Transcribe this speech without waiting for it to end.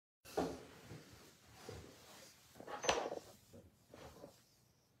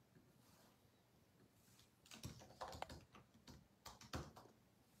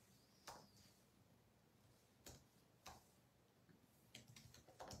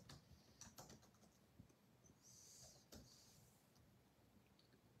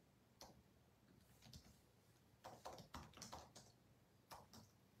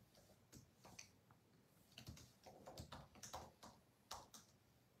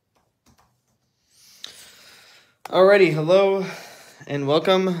Alrighty, hello and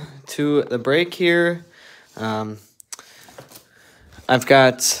welcome to the break here. I've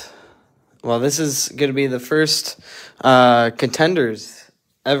got, this is going to be the first contenders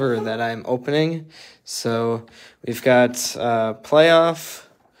ever that I'm opening. So we've got playoff,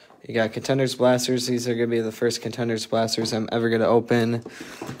 you got contenders blasters. These are going to be the first contenders blasters I'm ever going to open.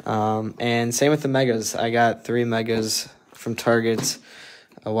 And same with the megas. I got 3 megas from Target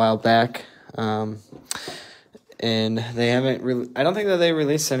a while back. And they haven't I don't think that they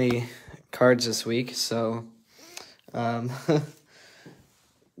released any cards this week, so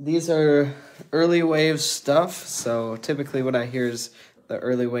these are early wave stuff. So typically what I hear is the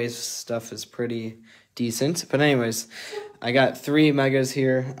early wave stuff is pretty decent. But anyways, I got 3 megas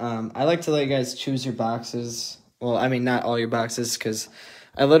here. I like to let you guys choose your boxes. Well, I mean, not all your boxes, because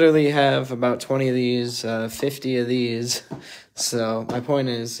I literally have about 20 of these, 50 of these. So my point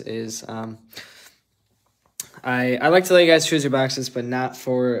is I like to let you guys choose your boxes, but not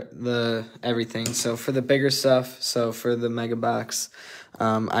for the everything. So for the bigger stuff, so for the mega box,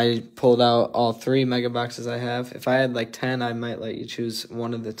 I pulled out all 3 mega boxes I have. If I had like 10, I might let you choose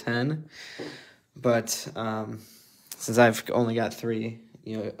one of the 10. But since I've only got 3,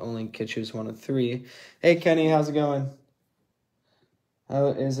 you only could choose one of 3. Hey Kenny, how's it going? How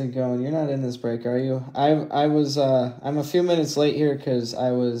is it going? You're not in this break, are you? I'm a few minutes late here because I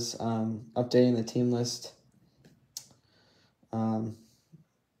was updating the team list.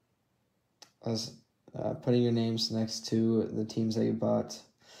 I was putting your names next to the teams that you bought.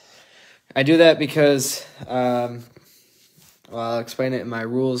 I do that because, I'll explain it in my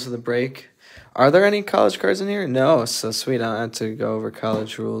rules of the break. Are there any college cards in here? No, so sweet. I don't have to go over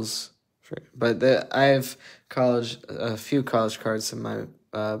college rules. But I have a few college cards in my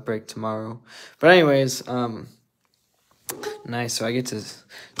break tomorrow. But anyways, nice. So I get to,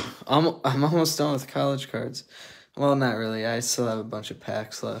 I'm almost done with college cards. Well, not really. I still have a bunch of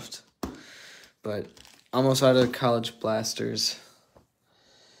packs left. But almost out of college blasters.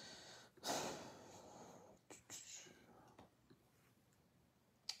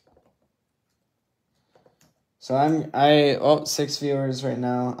 So 6 viewers right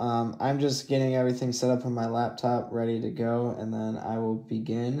now. I'm just getting everything set up on my laptop, ready to go, and then I will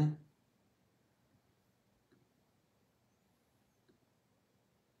begin.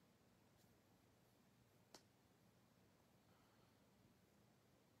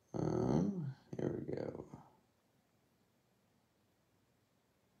 Here we go.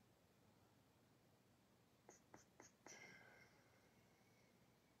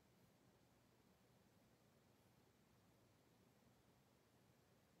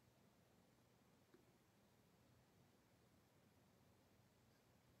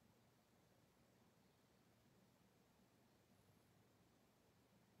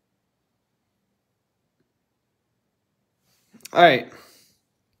 All right.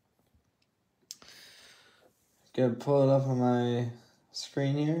 Good. Pull it up on my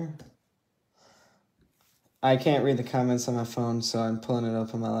screen here. I can't read the comments on my phone, so I'm pulling it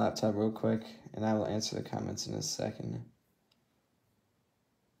up on my laptop real quick, and I will answer the comments in a second.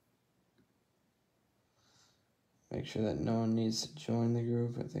 Make sure that no one needs to join the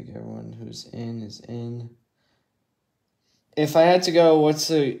group. I think everyone who's in is in. If I had to go, what's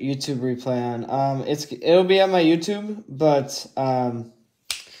the YouTube replay on? It'll be on my YouTube, but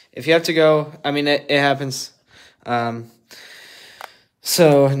if you have to go, I mean it happens.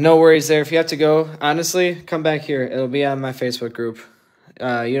 So no worries there. If you have to go, honestly, come back here. It'll be on my Facebook group.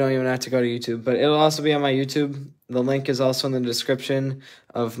 You don't even have to go to YouTube, but it'll also be on my YouTube. The link is also in the description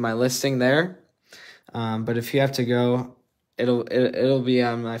of my listing there. But if you have to go, it'll be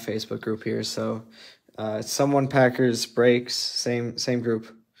on my Facebook group here. So Someone Packers breaks, same group.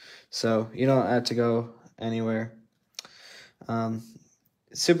 So you don't have to go anywhere.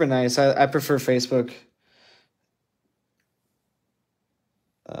 Super nice. I prefer Facebook.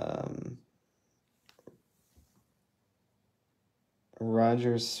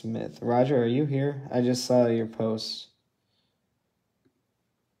 Roger Smith. Roger, are you here? I just saw your post.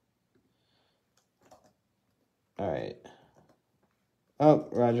 All right. Oh,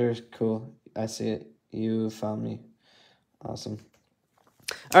 Roger, cool. I see it. You found me. Awesome.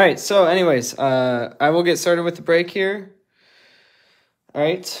 All right, so anyways, I will get started with the break here. All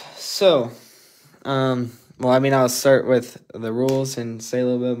right, so, I'll start with the rules and say a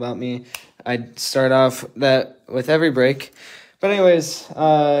little bit about me. I start off that with every break. But anyways,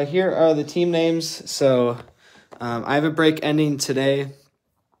 here are the team names. So I have a break ending today.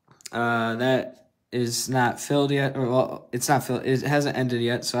 That is not filled yet, it's not filled. It hasn't ended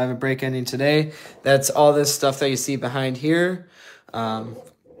yet. So I have a break ending today. That's all this stuff that you see behind here.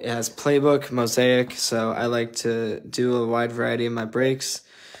 it has Playbook, Mosaic, so I like to do a wide variety of my breaks,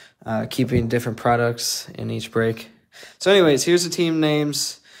 keeping different products in each break. So anyways, here's the team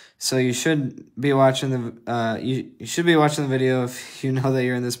names. So you should be watching the you should be watching the video if you know that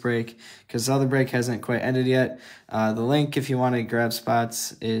you're in this break, because the other break hasn't quite ended yet. The link, if you want to grab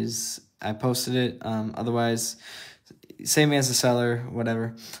spots, is I posted it. Otherwise, save me as a seller,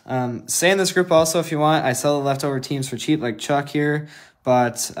 whatever. Stay in this group also if you want. I sell the leftover teams for cheap, like Chuck here,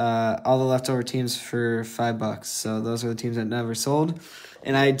 but all the leftover teams for $5. So those are the teams that never sold.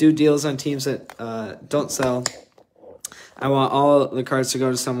 And I do deals on teams that don't sell. I want all the cards to go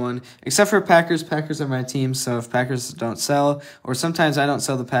to someone, except for Packers. Packers are my team, so if Packers don't sell, or sometimes I don't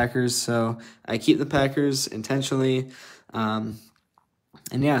sell the Packers, so I keep the Packers intentionally. And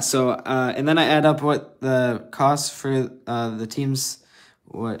yeah, so and then I add up what the cost for the teams,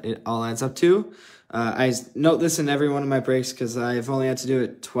 what it all adds up to. I note this in every one of my breaks because I've only had to do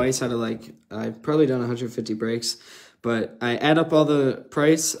it twice out of I've probably done 150 breaks, but I add up all the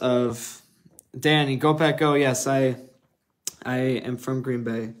price of Danny, go Pack Go. Yes, I am from Green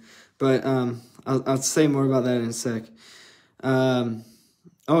Bay, but I'll say more about that in a sec.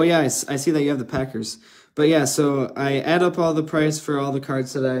 Oh yeah, I see that you have the Packers. But yeah, so I add up all the price for all the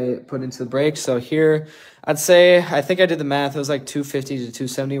cards that I put into the break. So here, I think I did the math. It was like $250 to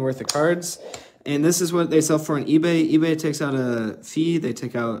 $270 worth of cards. And this is what they sell for on eBay. eBay takes out a fee. They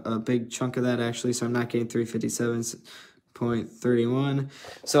take out a big chunk of that, actually, so I'm not getting $357.31.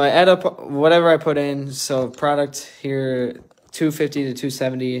 So I add up whatever I put in. So product here, $250 to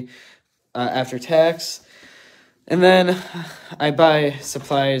 $270 after tax. And then I buy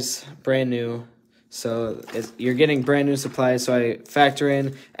supplies brand new. So you're getting brand new supplies. So I factor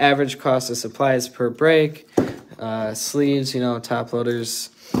in average cost of supplies per break, sleeves, top loaders,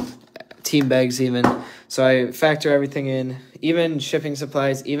 team bags even. So I factor everything in, even shipping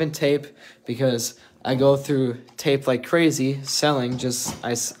supplies, even tape, because I go through tape like crazy, selling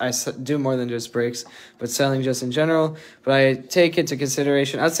I do more than just breaks, but selling just in general. But I take into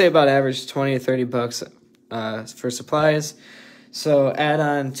consideration, I'd say about average $20 to $30 for supplies. So add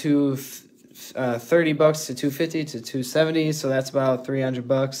on to $30 to $250 to $270, so that's about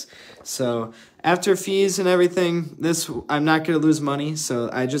 $300. So after fees and everything, I'm not going to lose money, so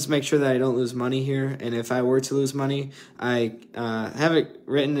I just make sure that I don't lose money here. And if I were to lose money, I have it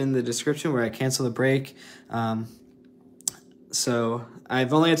written in the description where I cancel the break. So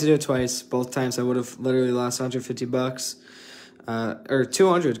I've only had to do it twice. Both times I would have literally lost $150. Or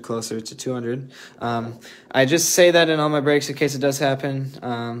 200, closer to 200. I just say that in all my breaks in case it does happen.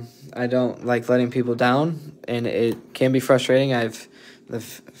 I don't like letting people down, and it can be frustrating. The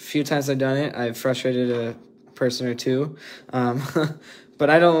few times I've done it, I've frustrated a person or two. But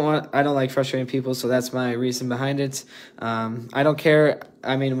I don't like frustrating people, so that's my reason behind it. I don't care.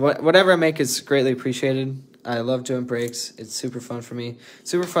 I mean, whatever I make is greatly appreciated. I love doing breaks. It's super fun for me.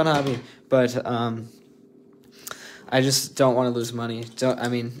 Super fun hobby. But I just don't want to lose money.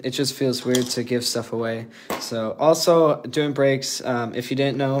 It just feels weird to give stuff away. So also doing breaks, if you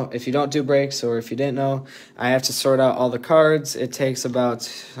don't do breaks, or if you didn't know, I have to sort out all the cards. It takes about,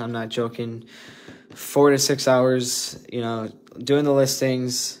 I'm not joking, 4 to 6 hours, doing the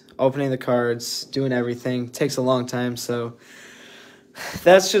listings, opening the cards, doing everything. It takes a long time, so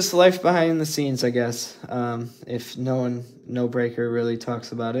that's just life behind the scenes, I guess, if no breaker really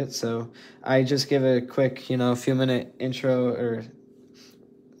talks about it. So I just give a quick, few-minute intro or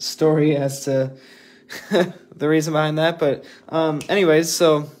story as to the reason behind that. But anyways,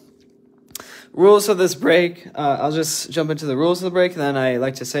 so rules of this break, I'll just jump into the rules of the break, and then I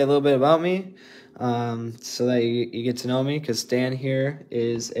like to say a little bit about me so that you get to know me, because Dan here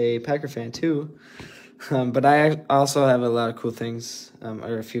is a Packer fan too. But I also have a lot of cool things,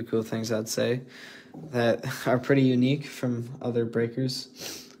 or a few cool things I'd say, that are pretty unique from other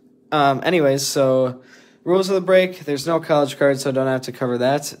breakers. Anyways, so rules of the break, there's no college card, so I don't have to cover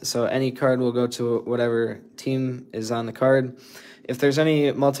that. So any card will go to whatever team is on the card. If there's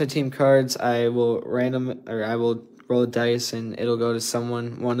any multi-team cards, I will roll a dice, and it'll go to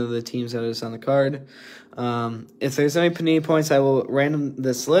one of the teams that is on the card. If there's any Panini points, I will random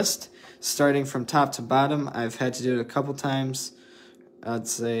this list, starting from top to bottom. I've had to do it a couple times. I'd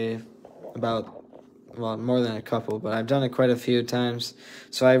say more than a couple, but I've done it quite a few times.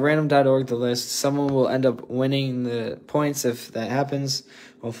 So I random.org the list. Someone will end up winning the points if that happens.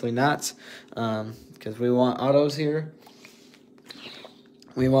 Hopefully not, because we want autos here.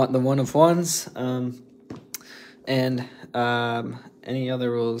 We want the one of ones. And any other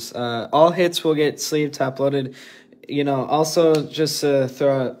rules. All hits will get sleeve top loaded. Also, just to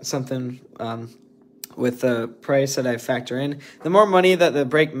throw out something, with the price that I factor in. The more money that the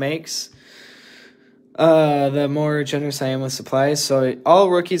brake makes, the more generous I am with supplies. So all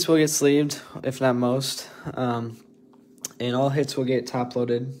rookies will get sleeved, if not most, and all hits will get top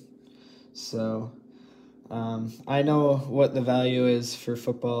loaded. So I know what the value is for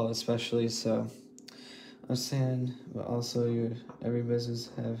football, especially. So I'm saying, but also every business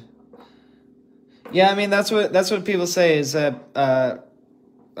have. Yeah, I mean that's what people say is that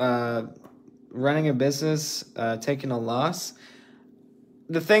running a business, taking a loss.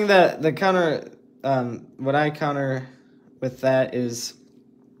 The thing that the counter, what I counter with that is,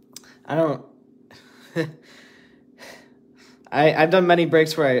 I don't. I've done many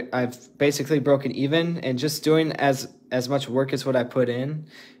breaks where I've basically broken even, and just doing as much work as what I put in,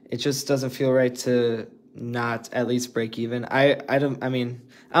 it just doesn't feel right to not at least break even. I don't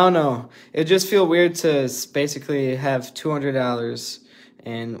know. It just feel weird to basically have $200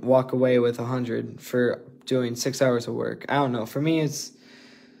 and walk away with $100 for doing 6 hours of work. I don't know. For me,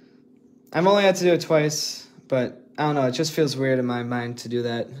 I've only had to do it twice, but I don't know. It just feels weird in my mind to do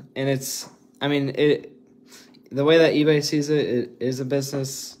that, and the way that eBay sees it, it is a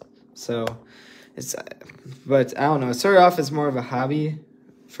business, so but I don't know. It started off as more of a hobby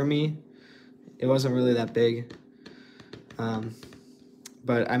for me. It wasn't really that big.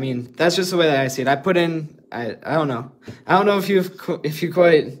 But I mean, that's just the way that I see it. I put in, I don't know. I don't know if you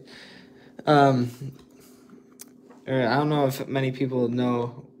quite, or I don't know if many people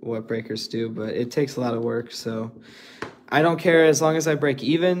know what breakers do, but it takes a lot of work, so I don't care as long as I break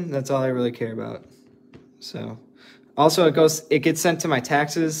even. That's all I really care about. So, also it gets sent to my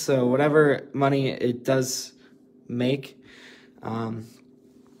taxes. So whatever money it does make,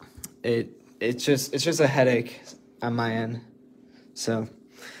 it's just a headache on my end. So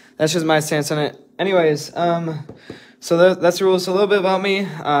that's just my stance on it. Anyways, so that's the rules. A little bit about me.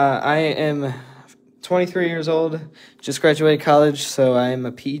 I am 23 years old. Just graduated college, so I am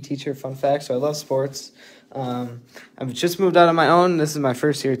a PE teacher. Fun fact. So I love sports. I've just moved out on my own. This is my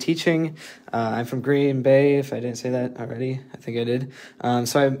first year teaching. I'm from Green Bay, if I didn't say that already. I think I did.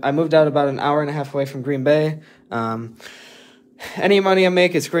 So I moved out about an hour and a half away from Green Bay. Any money I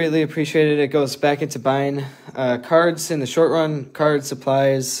make is greatly appreciated. It goes back into buying cards in the short run, card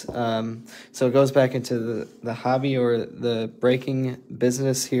supplies. So it goes back into the hobby or the breaking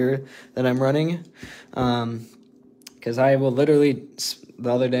business here that I'm running. Because I will literally...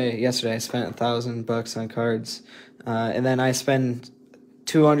 Yesterday, I spent $1,000 on cards, and then I spend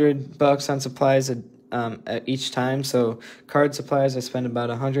 $200 on supplies at each time. So card supplies, I spend about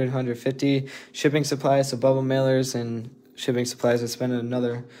 $100, $150. Shipping supplies, so bubble mailers and shipping supplies, I spend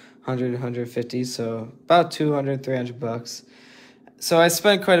another $100, $150. So about $200, $300. So I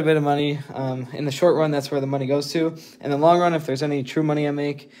spent quite a bit of money. In the short run, that's where the money goes to. In the long run, if there's any true money I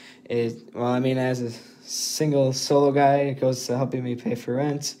make, as a single solo guy, it goes to helping me pay for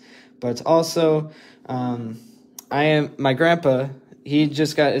rent. But also, my grandpa, he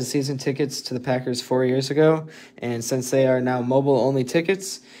just got his season tickets to the Packers 4 years ago, and since they are now mobile-only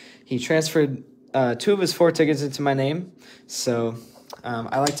tickets, he transferred 2 of his 4 tickets into my name. So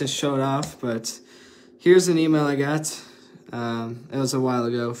I like to show it off, but here's an email I got. It was a while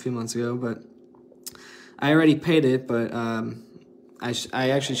ago, a few months ago, but I already paid it, but I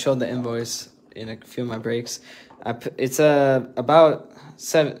actually showed the invoice in a few of my breaks. It's about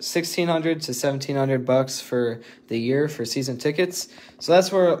 $1,600 to $1,700 for the year for season tickets. So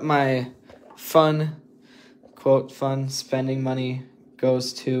that's where my fun spending money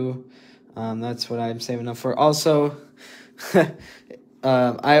goes to. That's what I'm saving up for. Also,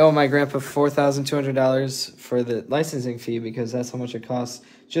 I owe my grandpa $4,200 for the licensing fee because that's how much it costs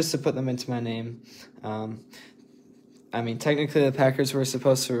just to put them into my name. Technically the Packers were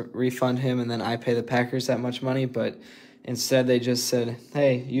supposed to refund him and then I pay the Packers that much money, but instead they just said,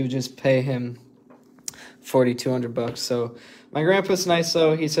 hey, you just pay him $4,200. So my grandpa's nice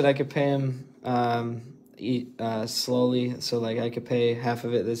though. He said I could pay him slowly, so like I could pay half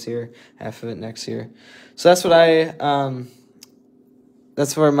of it this year, half of it next year. So that's what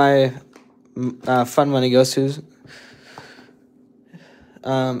that's where my fun money goes to.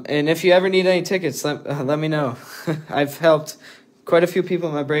 And if you ever need any tickets, let me know. I've helped quite a few people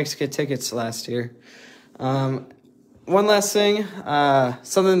in my breaks get tickets last year. One last thing,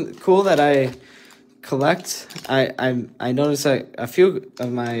 something cool that I collect. I noticed that a few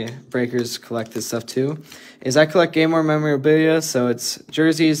of my breakers collect this stuff too. Is I collect Game War memorabilia, so it's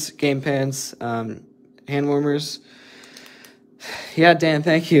jerseys, game pants, hand warmers, Yeah, Dan,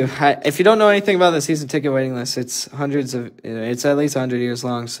 thank you. If you don't know anything about the season ticket waiting list, it's it's at least 100 years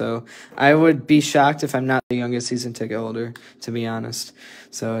long. So I would be shocked if I'm not the youngest season ticket holder, to be honest.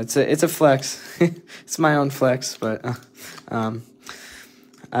 So it's a flex. It's my own flex, but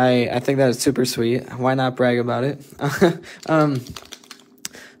I think that is super sweet. Why not brag about it?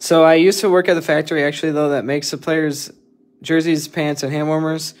 So I used to work at the factory, actually, though, that makes the players' jerseys, pants, and hand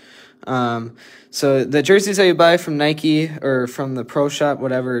warmers. So the jerseys that you buy from Nike or from the Pro Shop,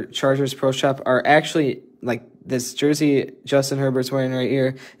 whatever, Chargers Pro Shop, are actually, like, this jersey Justin Herbert's wearing right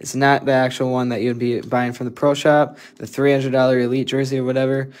here. It's not the actual one that you'd be buying from the Pro Shop, the $300 Elite jersey or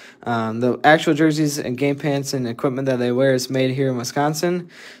whatever. The actual jerseys and game pants and equipment that they wear is made here in Wisconsin.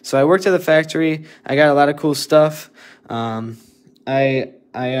 So I worked at the factory. I got a lot of cool stuff.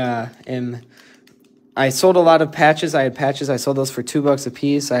 I sold a lot of patches. I had patches. I sold those for $2 a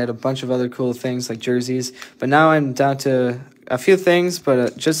piece. I had a bunch of other cool things like jerseys. But now I'm down to a few things,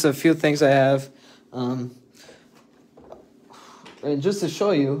 but just a few things I have. And just to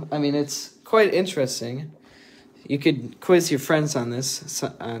show you, I mean, it's quite interesting. You could quiz your friends on this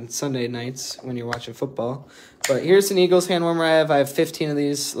on Sunday nights when you're watching football. But here's an Eagles hand warmer I have. I have 15 of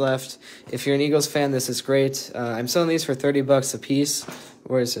these left. If you're an Eagles fan, this is great. I'm selling these for $30 a piece.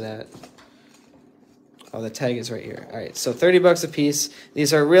 Where is it at? Oh, the tag is right here. All right, so $30 a piece.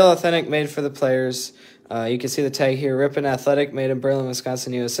 These are real authentic, made for the players. You can see the tag here, Ripon Athletic, made in Berlin,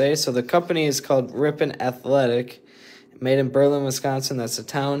 Wisconsin, USA. So the company is called Ripon Athletic, made in Berlin, Wisconsin. That's a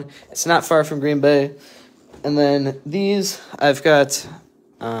town. It's not far from Green Bay. And then these, I've got,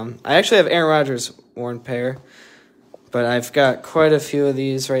 I actually have Aaron Rodgers worn pair. But I've got quite a few of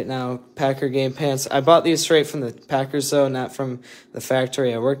these right now, Packer game pants. I bought these straight from the Packers, though, not from the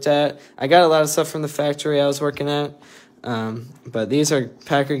factory I worked at. I got a lot of stuff from the factory I was working at. But these are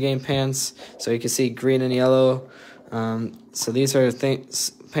Packer game pants, so you can see green and yellow. So these are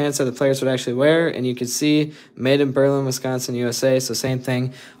pants that the players would actually wear, and you can see made in Berlin, Wisconsin, USA, so same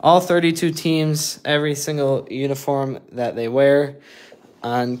thing. All 32 teams, every single uniform that they wear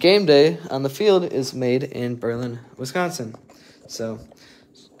on game day on the field is made in Berlin, Wisconsin. So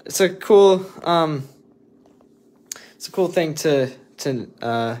it's a cool thing to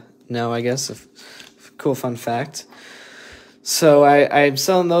know, I guess. A cool fun fact. So I'm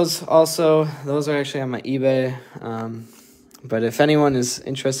selling those also. Those are actually on my eBay. But if anyone is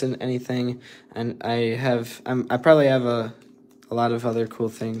interested in anything, and I probably have a lot of other cool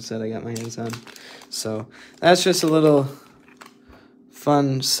things that I got my hands on. So that's just a little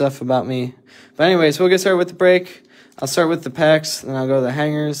fun stuff about me. But anyways, we'll get started with the break. I'll start with the packs, then I'll go to the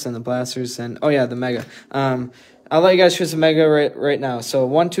hangers and the blasters, and oh yeah, the mega. I'll let you guys choose the mega right now. So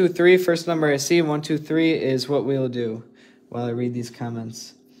 1, 2, 3, first number I see. 1, 2, 3 is what we'll do while I read these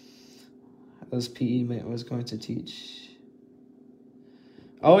comments. Those PE mate was going to teach.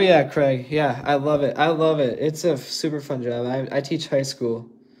 Oh yeah, Craig. Yeah, I love it. I love it. It's a super fun job. I teach high school.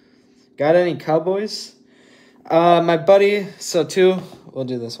 Got any Cowboys? My buddy, we'll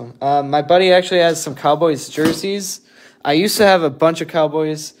do this one. My buddy actually has some Cowboys jerseys. I used to have a bunch of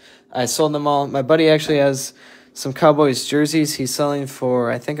Cowboys. I sold them all. My buddy actually has some Cowboys jerseys. He's selling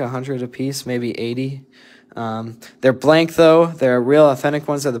for, I think, 100 a piece, maybe 80. They're blank, though. They're real authentic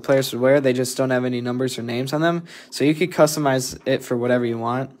ones that the players would wear. They just don't have any numbers or names on them. So you could customize it for whatever you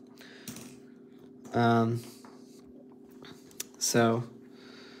want.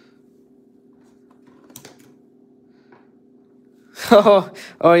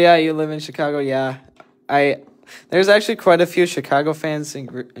 Oh yeah, you live in Chicago. Yeah, there's actually quite a few Chicago fans in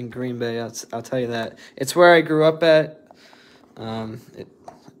Green Bay. I'll tell you that. It's where I grew up at.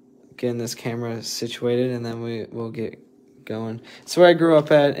 Getting this camera situated, and then we'll get going. It's where I grew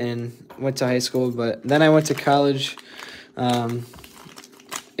up at and went to high school, but then I went to college in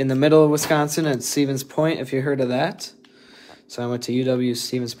the middle of Wisconsin at Stevens Point, if you heard of that. So I went to UW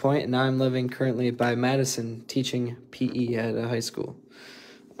Stevens Point, and now I'm living currently by Madison, teaching PE at a high school.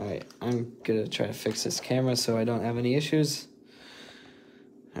 All right, I'm going to try to fix this camera so I don't have any issues.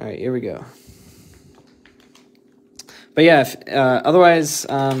 All right, here we go. But yeah, otherwise,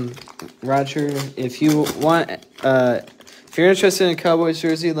 Roger, if you want, if you're interested in a Cowboys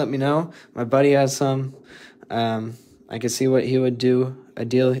jersey, let me know. My buddy has some. I could see what he would do, a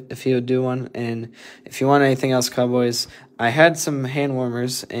deal if he would do one. And if you want anything else Cowboys, I had some hand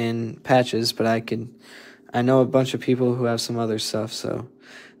warmers and patches, but I know a bunch of people who have some other stuff, so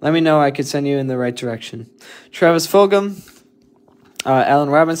let me know. I could send you in the right direction. Travis Fulgham, Allen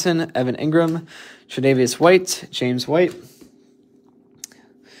Robinson, Evan Ingram, Tre'Davious White, James White,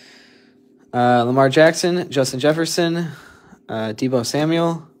 Lamar Jackson, Justin Jefferson, Deebo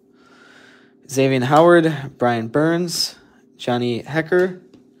Samuel, Xavier Howard, Brian Burns, Johnny Hecker,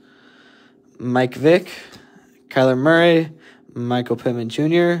 Mike Vick, Kyler Murray, Michael Pittman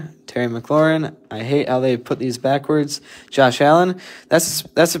Jr., Terry McLaurin. I hate how they put these backwards. Josh Allen.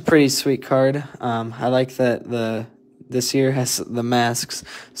 That's a pretty sweet card. I like that this year has the masks,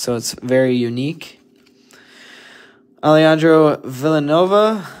 so it's very unique. Alejandro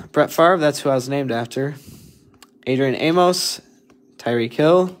Villanova, Brett Favre. That's who I was named after. Adrian Amos, Tyreek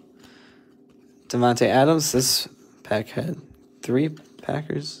Hill, Devontae Adams. This pack had 3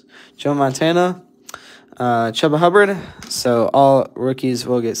 Packers. Joe Montana, Chuba Hubbard. So all rookies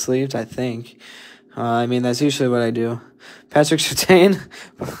will get sleeved, I think. I mean, that's usually what I do. Patrick Surtain,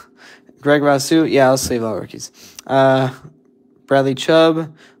 Greg Rousseau. Yeah, I'll sleeve all rookies. Bradley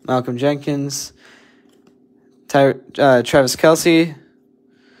Chubb, Malcolm Jenkins, Travis Kelce,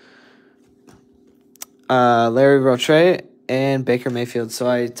 Larry Roche, and Baker Mayfield. So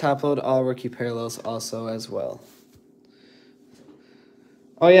I top-load all rookie parallels also as well.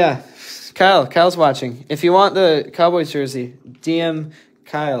 Oh, yeah. Kyle's watching. If you want the Cowboys jersey, DM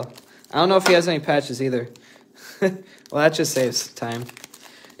Kyle. I don't know if he has any patches either. Well, that just saves time.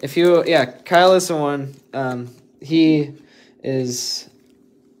 Kyle is the one. He is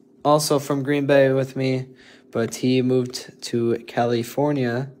also from Green Bay with me, but he moved to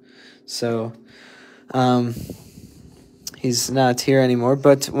California, so he's not here anymore.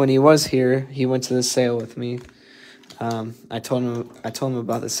 But when he was here, he went to the sale with me. I told him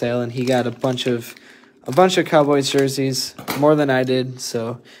about the sale, and he got a bunch of Cowboys jerseys, more than I did.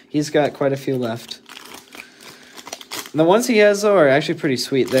 So he's got quite a few left. The ones he has though are actually pretty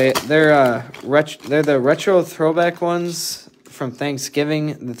sweet. They're the retro throwback ones from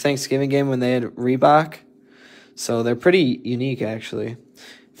Thanksgiving, the Thanksgiving game when they had Reebok. So they're pretty unique actually.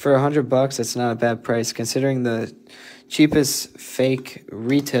 For $100, it's not a bad price considering the cheapest fake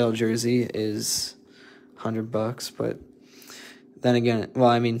retail jersey is $100. But then again, well,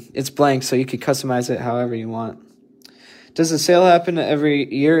 I mean, it's blank, so you could customize it however you want. Does the sale happen every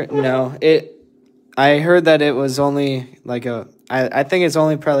year? No. I heard that it was only like I think it's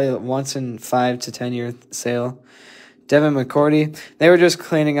only probably once in 5 to 10 year sale. Devin McCourty, they were just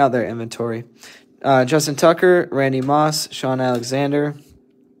cleaning out their inventory. Justin Tucker, Randy Moss, Sean Alexander,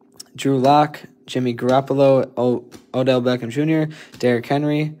 Drew Lock, Jimmy Garoppolo, Odell Beckham Jr., Derrick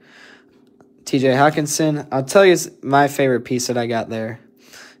Henry, TJ Hawkinson. I'll tell you my favorite piece that I got there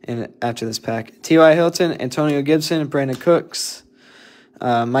after this pack. T.Y. Hilton, Antonio Gibson, Brandon Cooks,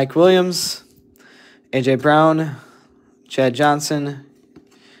 Mike Williams, A.J. Brown, Chad Johnson,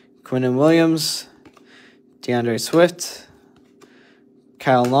 Quinnen Williams, DeAndre Swift,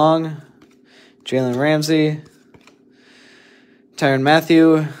 Kyle Long, Jalen Ramsey, Tyrann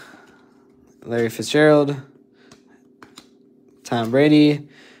Mathieu, Larry Fitzgerald, Tom Brady,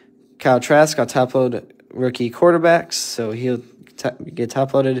 Kyle Trask. I'll top-load rookie quarterbacks, so he'll get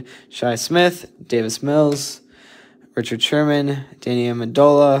top-loaded. Shi Smith, Davis Mills, Richard Sherman, Danny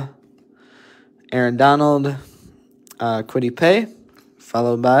Amendola, Aaron Donald, Kwity Paye,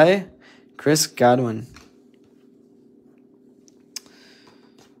 followed by Chris Godwin.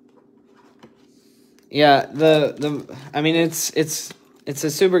 Yeah, I mean it's a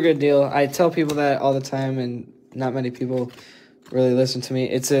super good deal. I tell people that all the time, and not many people really listen to me.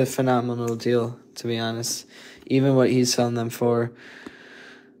 It's a phenomenal deal, to be honest. Even what he's selling them for.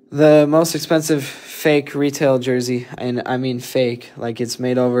 The most expensive fake retail jersey, and I mean fake, like it's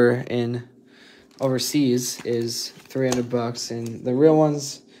made overseas, is $300, and the real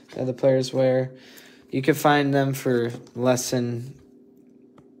ones that the players wear, you can find them for less than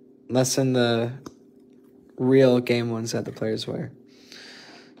the real game ones that the players wear.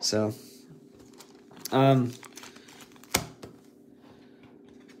 So,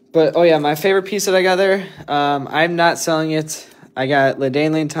 but, oh yeah, my favorite piece that I got there, I'm not selling it. I got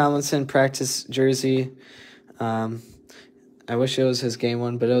LaDainian Tomlinson practice jersey. I wish it was his game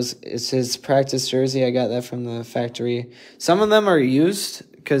one, but it's his practice jersey. I got that from the factory. Some of them are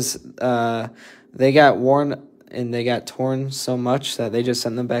used because they got worn and they got torn so much that they just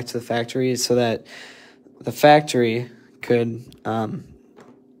sent them back to the factory so that the factory could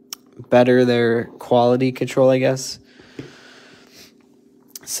better their quality control, I guess.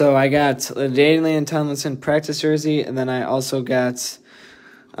 So I got the LaDainian Tomlinson practice jersey, and then I also got,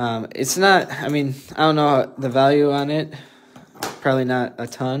 it's not, I mean, I don't know the value on it, probably not a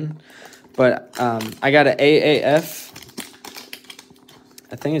ton, but I got an AAF,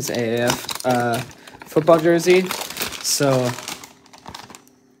 I think it's AAF, football jersey. So,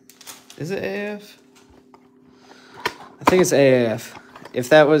 is it AAF? I think it's AAF. If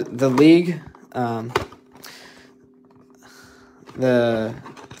that was the league, the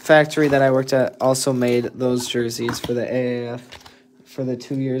factory that I worked at also made those jerseys for the AAF for the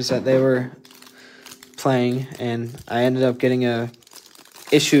 2 years that they were playing, and I ended up getting a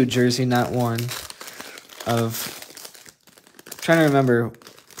issued jersey, not worn, of, I'm trying to remember,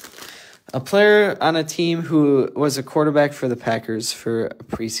 a player on a team who was a quarterback for the Packers for a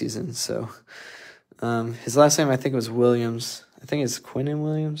preseason. So his last name I think was Williams. I think it's Quinnen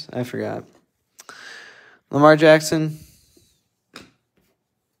Williams. I forgot. Lamar Jackson.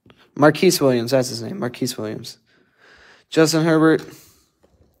 Marquise Williams, that's his name. Marquise Williams. Justin Herbert.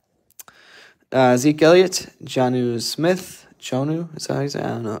 Zeke Elliott. Jonnu Smith. Jonnu, is that how you say it? I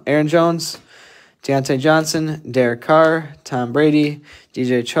don't know. Aaron Jones. Deontay Johnson. Derek Carr. Tom Brady.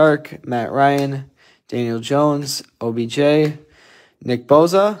 DJ Chark. Matt Ryan. Daniel Jones. OBJ. Nick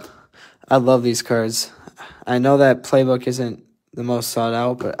Bosa. I love these cards. I know that playbook isn't the most sought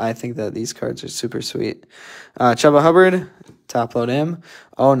out, but I think that these cards are super sweet. Chuba Hubbard. Top load him.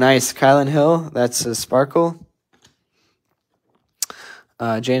 Oh, nice. Kylan Hill. That's a sparkle.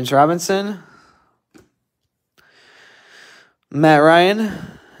 James Robinson. Matt Ryan.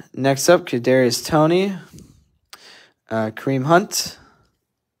 Next up, Kadarius Toney. Kareem Hunt.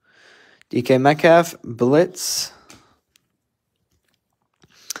 DK Metcalf. Blitz.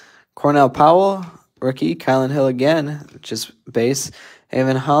 Cornell Powell. Rookie. Kylan Hill again, just base.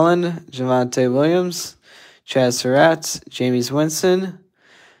 Haven Holland. Javonte Williams. Chaz Surratt. Jameis Winston.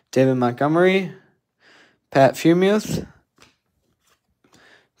 David Montgomery. Pat Freiermuth.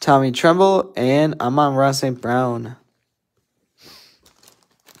 Tommy Tremble. And Amon-Ra St. Brown.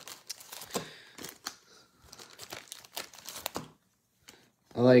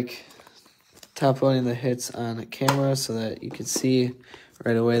 I like top loading the hits on camera so that you can see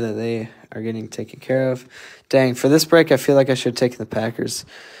right away that they are getting taken care of. Dang, for this break, I feel like I should have taken the Packers.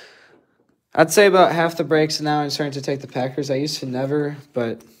 I'd say about half the breaks now I'm starting to take the Packers. I used to never,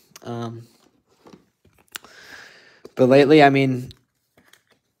 but lately, I mean,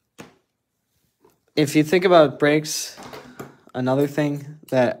 if you think about breaks, another thing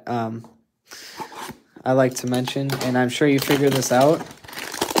that I like to mention, and I'm sure you figured this out,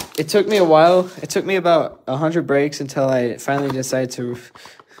 it took me a while. It took me about 100 breaks until I finally decided to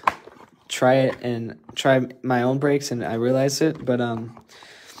try it and try my own breaks, and I realized it. But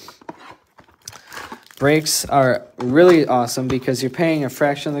breaks are really awesome because you're paying a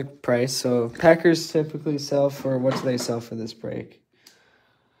fraction of the price. So Packers typically sell for, what do they sell for this break?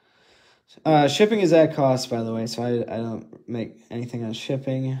 Shipping is at cost, by the way, so I don't make anything on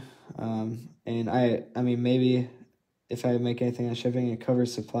shipping. And I mean, maybe if I make anything on shipping, it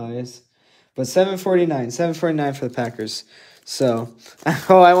covers supplies. But $7.49 for the Packers. So,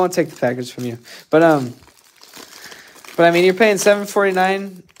 oh, I won't take the Packers from you. But I mean, you're paying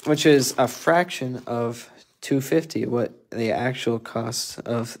 $7.49, which is a fraction of $2.50, what the actual cost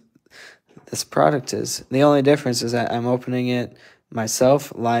of this product is. The only difference is that I'm opening it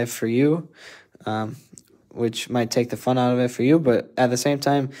myself live for you, which might take the fun out of it for you, but at the same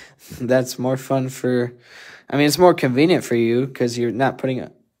time, that's more fun for, I mean, it's more convenient for you because you're not putting,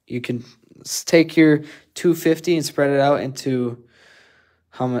 you can take your $2.50 and spread it out into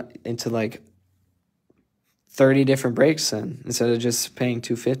into like 30 different breaks then, instead of just paying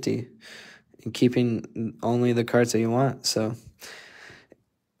 $2.50 and keeping only the cards that you want. So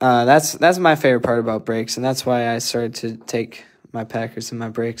that's my favorite part about breaks, and that's why I started to take my Packers in my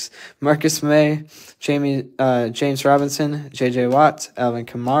breaks. Marcus May, James Robinson, J.J. Watt, Alvin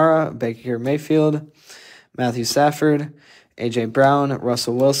Kamara, Baker Mayfield, Matthew Stafford, A.J. Brown,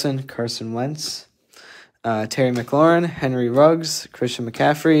 Russell Wilson, Carson Wentz, Terry McLaurin, Henry Ruggs, Christian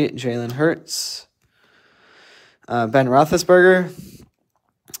McCaffrey, Jalen Hurts, Ben Roethlisberger,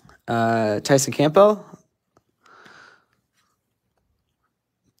 Tyson Campbell,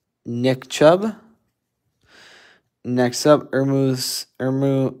 Nick Chubb. Next up,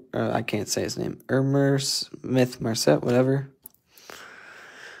 I can't say his name. Smith Marset, whatever.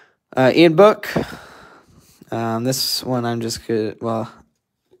 Ian Book. This one I'm just good. Well,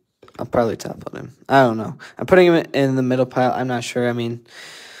 I'll probably top on him. I don't know. I'm putting him in the middle pile. I'm not sure. I mean,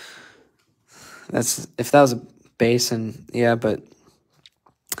 if that was a base, and yeah, but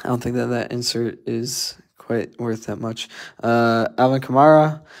I don't think that insert is quite worth that much. Alvin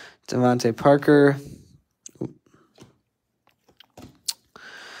Kamara, Devontae Parker,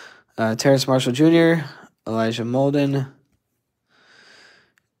 Terrace Marshall Jr., Elijah Molden,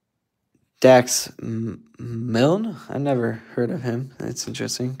 Dax Milne. I never heard of him. That's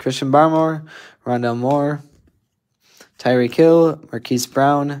interesting. Christian Barmore, Rondell Moore, Tyreek Hill, Marquise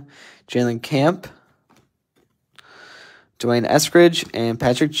Brown, Jalen Camp, Dwayne Eskridge, and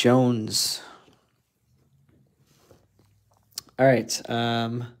Patrick Jones. All right.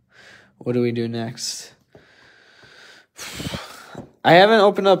 What do we do next? I haven't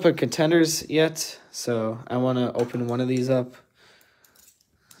opened up a Contenders yet, so I want to open one of these up.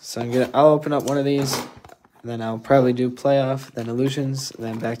 So I'll open up one of these, then I'll probably do Playoff, then Illusions,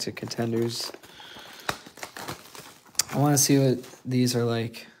 then back to Contenders. I want to see what these are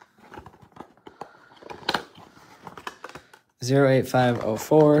like.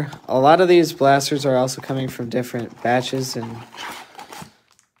 08504. A lot of these blasters are also coming from different batches and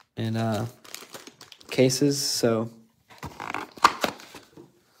cases, so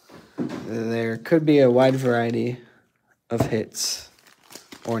there could be a wide variety of hits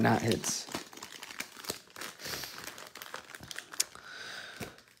or not hits.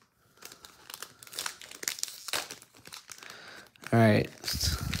 All right.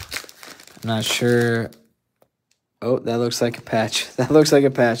 I'm not sure. Oh, that looks like a patch. That looks like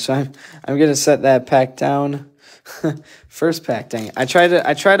a patch. So I'm gonna set that pack down. First pack, dang it. I try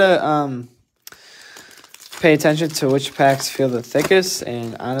to pay attention to which packs feel the thickest,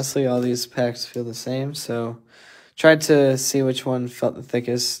 and honestly, all these packs feel the same. So tried to see which one felt the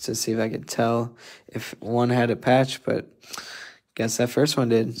thickest to see if I could tell if one had a patch, but guess that first one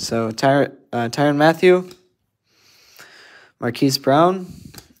did. So Tyrann Mathieu, Marquise Brown,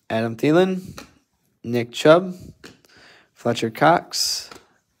 Adam Thielen, Nick Chubb, Fletcher Cox,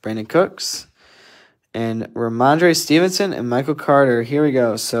 Brandon Cooks, and Ramondre Stevenson and Michael Carter. Here we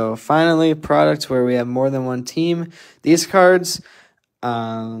go. So finally, a product where we have more than one team. These cards,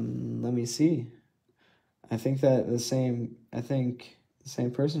 let me see. I think the same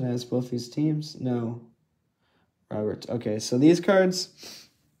person has both these teams. No, Robert. Okay, so these cards,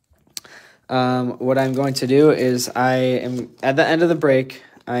 what I'm going to do is I am, at the end of the break,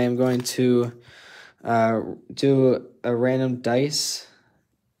 I am going to do a random dice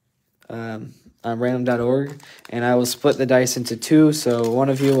on random.org, and I will split the dice into two, so one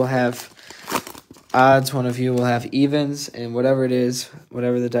of you will have odds, one of you will have evens, and whatever it is,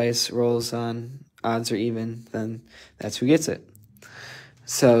 whatever the dice rolls on, odds or even, then that's who gets it.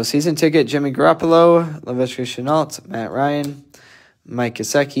 So, season ticket, Jimmy Garoppolo, Laviska Shenault, Matt Ryan, Mike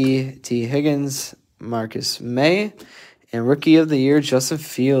Gesicki, T. Higgins, Marcus May, and Rookie of the Year, Justin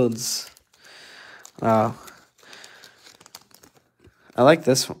Fields. Wow. I like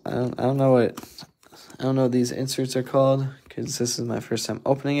this one. I don't know what these inserts are called, because this is my first time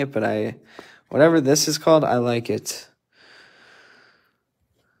opening it, but whatever this is called, I like it.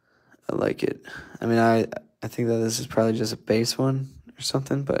 I like it. I mean, I think that this is probably just a base one or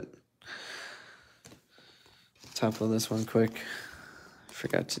something, but top of this one quick.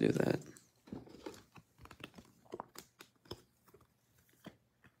 Forgot to do that.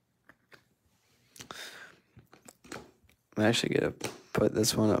 I'm actually going to put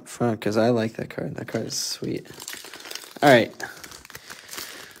this one up front because I like that card. That card is sweet. All right.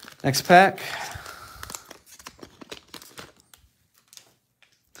 Next pack.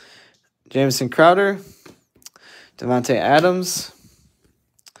 Jamison Crowder, Devontae Adams,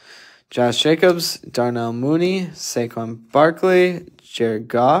 Josh Jacobs, Darnell Mooney, Saquon Barkley, Jared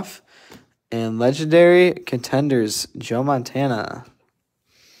Goff, and legendary contenders, Joe Montana.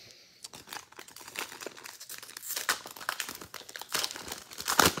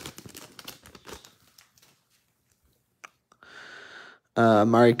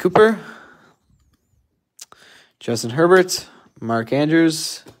 Amari Cooper, Justin Herbert, Mark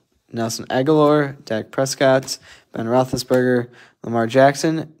Andrews, Nelson Aguilar, Dak Prescott, Ben Roethlisberger, Lamar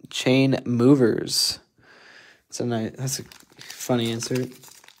Jackson, Chain Movers. That's a funny insert.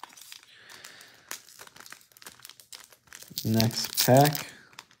 Next pack.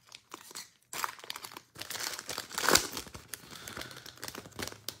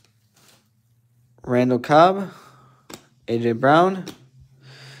 Randall Cobb, AJ Brown,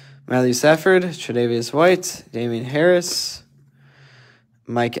 Matthew Stafford, Tre'Davious White, Damian Harris,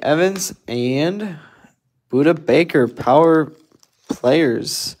 Mike Evans, and Budda Baker, Power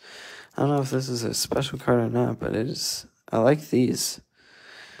Players. I don't know if this is a special card or not, but it is. I like these.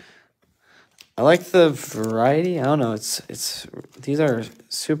 I like the variety. I don't know. These are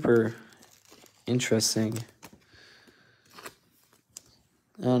super interesting.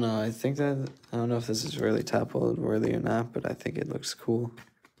 I don't know. I don't know if this is really top load worthy or not, but I think it looks cool.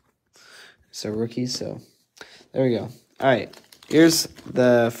 It's a rookie, so there we go. All right. Here's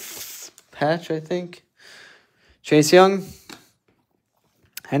the patch, I think. Chase Young,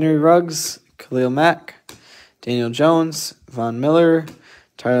 Henry Ruggs, Khalil Mack, Daniel Jones, Von Miller,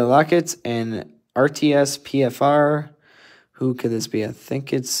 Tyler Lockett, and RTS PFR. Who could this be? I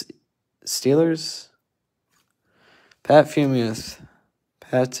think it's Steelers. Pat Freiermuth.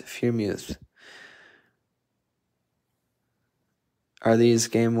 Are these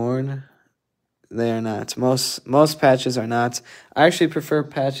game worn? They are not. Most patches are not. I actually prefer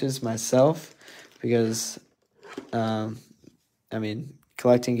patches myself because, I mean,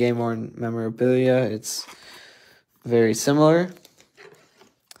 collecting game worn memorabilia, it's very similar.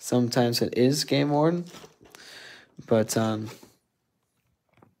 Sometimes it is game worn, but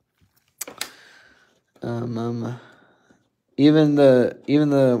even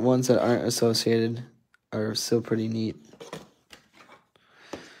the ones that aren't associated are still pretty neat.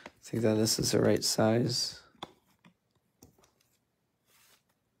 I think that this is the right size.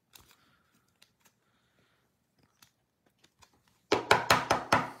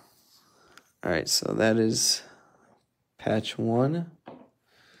 All right, so that is patch 1.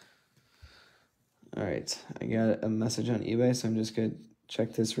 All right, I got a message on eBay, so I'm just going to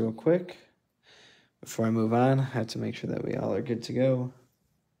check this real quick. Before I move on, I have to make sure that we all are good to go.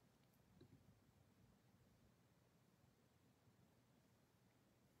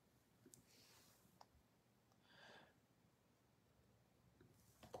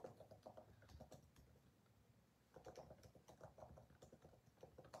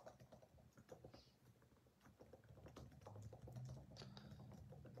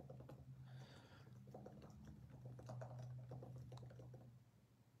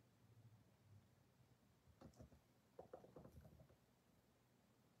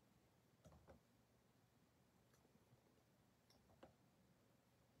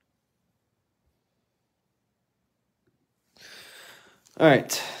 All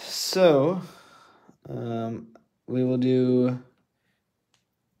right, so we will do.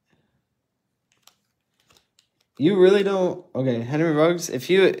 You really don't. Okay, Henry Ruggs. If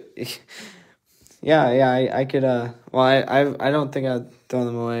you, yeah, I could. Well, I don't think I'd throw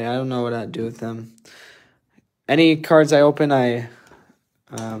them away. I don't know what I'd do with them. Any cards I open, I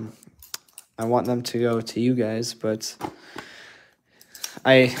want them to go to you guys, but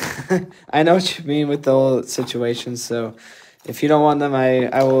I I know what you mean with the whole situation. So if you don't want them,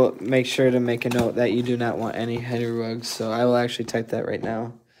 I will make sure to make a note that you do not want any Henry Ruggs. So I will actually type that right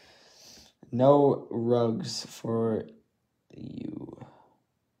now. No Ruggs for you.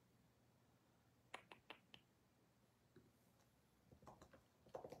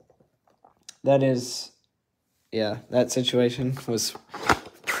 That is, yeah, that situation was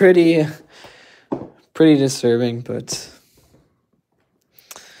pretty disturbing, but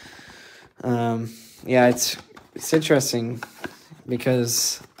yeah, it's interesting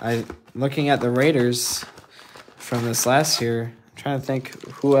because looking at the Raiders from this last year, I'm trying to think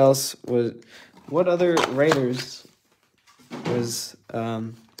who else what other Raiders was a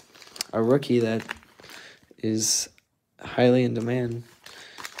rookie that is highly in demand.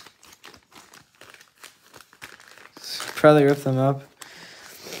 Probably rip them up.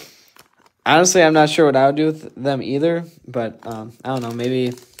 Honestly, I'm not sure what I would do with them either, but I don't know,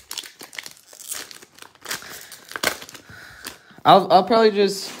 maybe I'll probably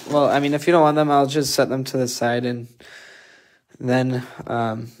just, well, I mean, if you don't want them, I'll just set them to the side, and then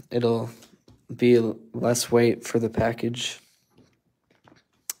it'll be less weight for the package.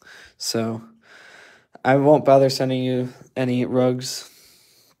 So I won't bother sending you any Ruggs,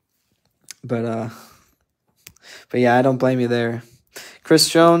 but yeah, I don't blame you there. Chris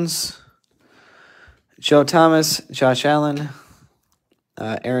Jones, Joe Thomas, Josh Allen,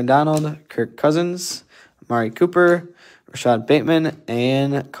 Aaron Donald, Kirk Cousins, Amari Cooper, Rashad Bateman,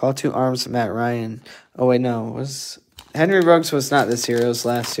 and Call to Arms Matt Ryan. Oh, wait, no. Henry Ruggs was not this year. It was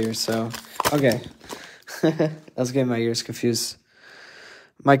last year, so okay. I was getting my ears confused.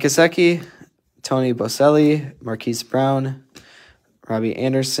 Mike Gesicki, Tony Boselli, Marquise Brown, Robbie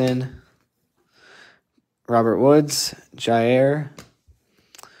Anderson, Robert Woods, Jair,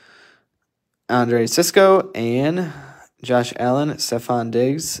 Andre Sisco, and Josh Allen, Stephon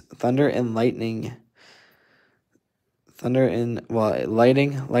Diggs, Thunder and Lightning.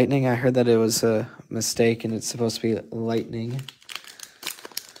 Lightning, I heard that it was a mistake and it's supposed to be lightning.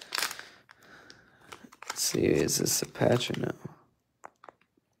 Let's see, is this a patch or no?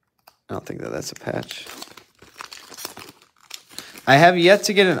 I don't think that's a patch. I have yet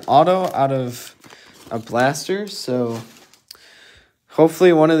to get an auto out of a blaster, so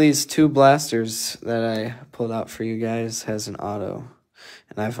hopefully one of these 2 blasters that I pulled out for you guys has an auto.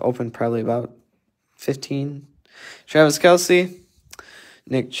 And I've opened probably about 15. Travis Kelce,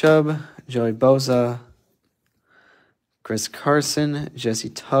 Nick Chubb, Joey Bosa, Chris Carson,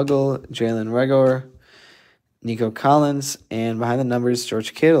 Jesse Tuggle, Jalen Reagor, Nico Collins, and behind the numbers,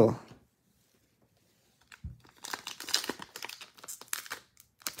 George Kittle.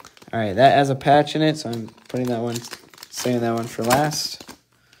 All right, that has a patch in it, so I'm saving that one for last.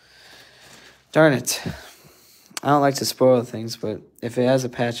 Darn it. I don't like to spoil things, but if it has a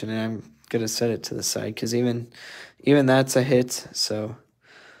patch in it, I'm going to set it to the side because even that's a hit, so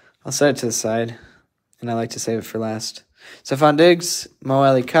I'll set it to the side, and I like to save it for last. Stephon Diggs, Mo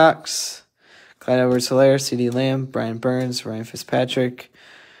Alley Cox, Clyde Edwards-Helaire, CeeDee Lamb, Brian Burns, Ryan Fitzpatrick,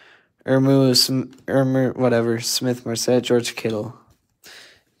 Smith-Marsette, George Kittle.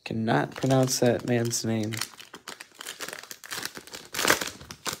 Cannot pronounce that man's name.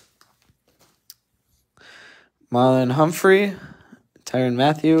 Marlon Humphrey, Tyrann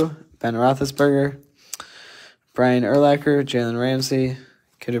Mathieu, Ben Roethlisberger, Brian Urlacher, Jalen Ramsey,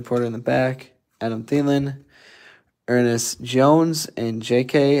 Kid Porter in the back, Adam Thielen, Ernest Jones, and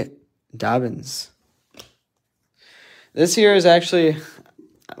J.K. Dobbins. This year is actually,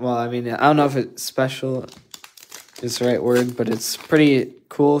 well, I mean, I don't know if it's special is the right word, but it's pretty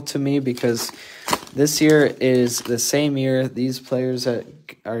cool to me because this year is the same year these players that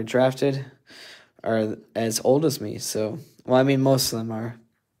are drafted are as old as me. So, well, I mean, most of them are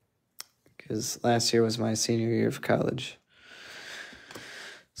because last year was my senior year of college.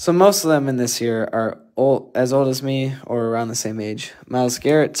 So most of them in this year are as old as me or around the same age. Myles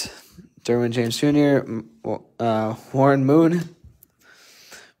Garrett, Derwin James Jr., Warren Moon,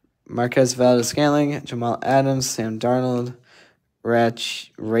 Marquez Valdes-Scantling, Jamal Adams, Sam Darnold,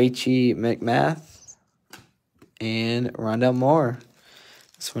 Rachie McMath, and Rondell Moore.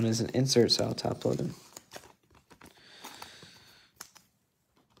 This one is an insert, so I'll top load him.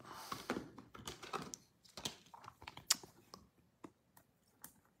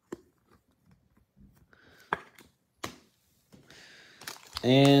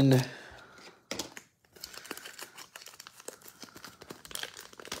 And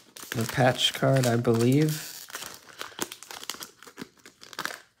the patch card, I believe.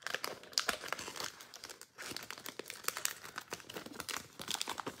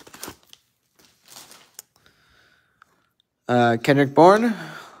 Kendrick Bourne,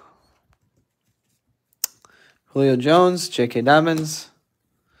 Julio Jones, J.K. Dobbins,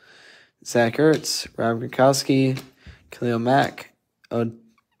 Zach Ertz, Rob Gronkowski, Khalil Mack,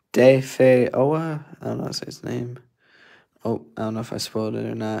 Odafe Owa. I don't know how to say his name. Oh, I don't know if I spoiled it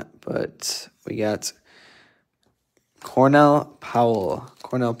or not, but we got Cornell Powell.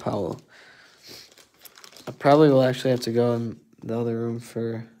 I probably will actually have to go in the other room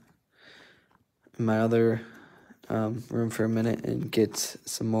for my other room for a minute and get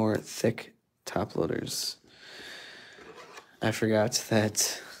some more thick top loaders. I forgot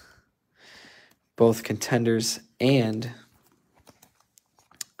that both contenders and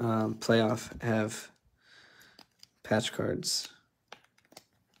playoff have patch cards.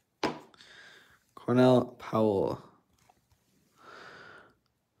 Cornell Powell.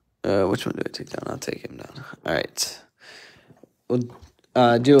 Which one do I take down? I'll take him down. All right. We'll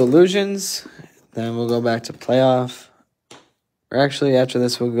do illusions. Then we'll go back to playoff. Or actually, after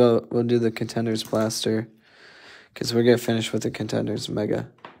this, we'll do the Contenders Blaster. Because we're going to finish with the Contenders Mega.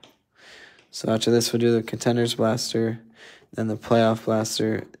 So after this, we'll do the Contenders Blaster. Then the Playoff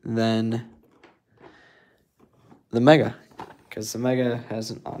Blaster. Then the Mega. Because the Mega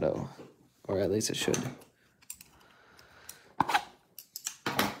has an auto. Or at least it should.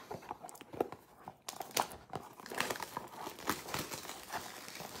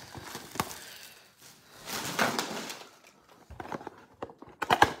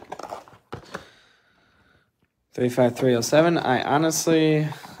 $35,307. I honestly,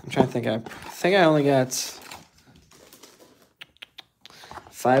 I'm trying to think. I think I only got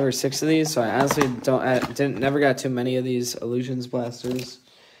 5 or 6 of these, so I honestly never got too many of these Illusions Blasters.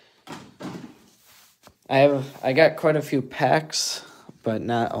 I got quite a few packs, but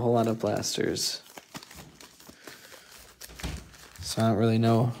not a whole lot of blasters. So I don't really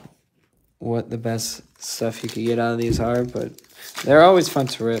know what the best stuff you could get out of these are, but they're always fun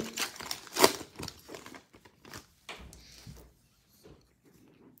to rip.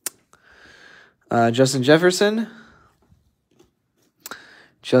 Justin Jefferson,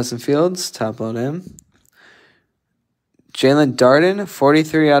 Justin Fields, top load him. Jalen Darden,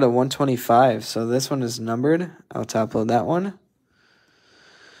 43 out of 125. So this one is numbered. I'll top load that one.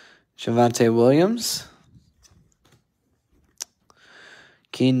 Javonte Williams,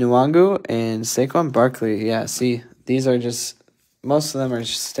 Keen Nwangu, and Saquon Barkley. Yeah, see, these are just, most of them are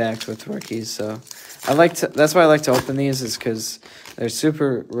just stacked with rookies. So that's why I like to open these, is because they're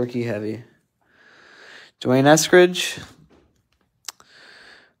super rookie heavy. Dwayne Eskridge,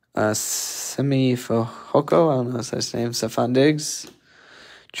 Simi Fehoko, I don't know what's his name, Stephon Diggs,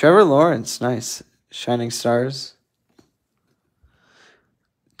 Trevor Lawrence, nice, Shining Stars,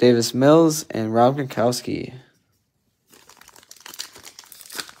 Davis Mills, and Rob Gronkowski.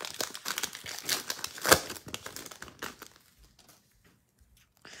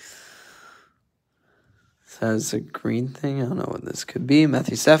 has a green thing. I don't know what this could be.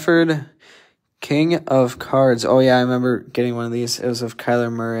 Matthew Stafford. King of Cards. Oh, yeah, I remember getting one of these. It was of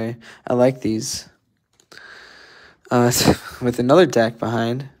Kyler Murray. I like these. With another deck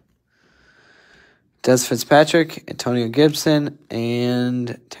behind. Des Fitzpatrick, Antonio Gibson,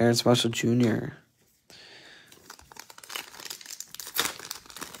 and Terrence Marshall Jr.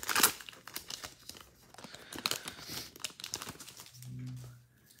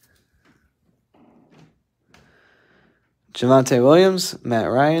 Javonte Williams, Matt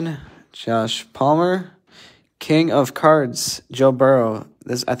Ryan, Josh Palmer, King of Cards, Joe Burrow.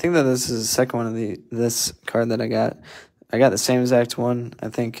 I think that this is the second one of this card that I got. I got the same exact one, I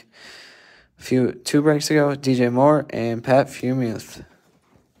think, 2 breaks ago. DJ Moore and Pat Freiermuth.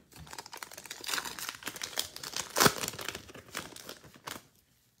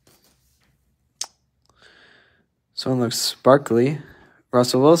 This one looks sparkly.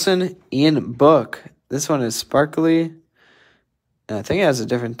 Russell Wilson, Ian Book. This one is sparkly. And I think it has a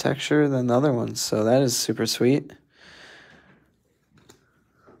different texture than the other ones, so that is super sweet.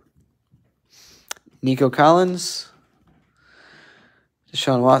 Nico Collins,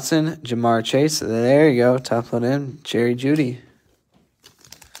 Deshaun Watson, Jamar Chase. There you go, top load in. Jerry Jeudy.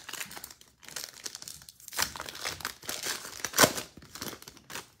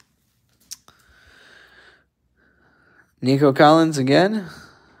 Nico Collins again.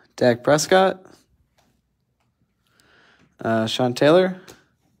 Dak Prescott. Sean Taylor,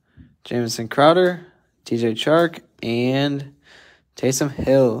 Jamison Crowder, TJ Chark, and Taysom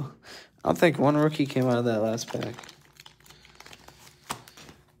Hill. I don't think one rookie came out of that last pack.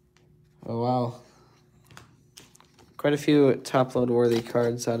 Oh, wow. Quite a few top-load worthy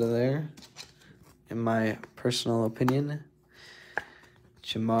cards out of there, in my personal opinion.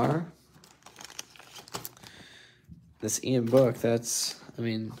 Jamar. This Ian Book,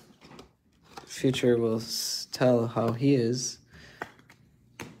 future will tell how he is.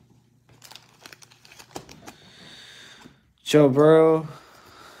 Joe Burrow,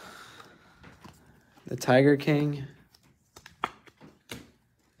 the Tiger King.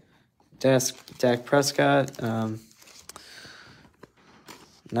 Dak Prescott. Not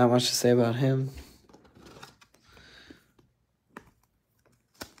much to say about him.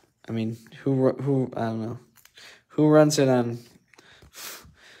 I mean, who I don't know. Who runs it on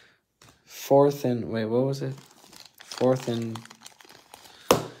 4th and, wait, what was it? 4th and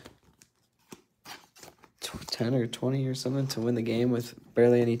 10 or 20 or something to win the game with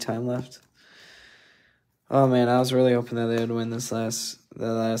barely any time left. Oh man, I was really hoping that they would win the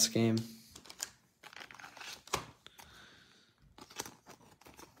last game.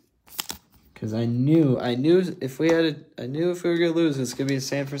 Cause I knew if we were gonna lose, it's gonna be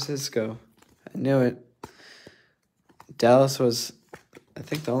San Francisco. I knew it. Dallas was, I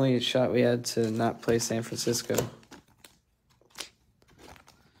think, the only shot we had to not play San Francisco.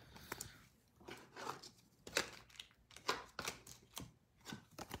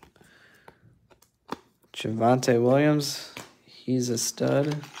 Javonte Williams, he's a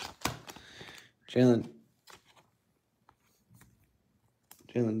stud. Jalen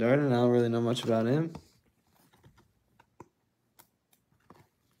Darden, I don't really know much about him.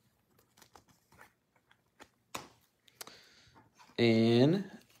 And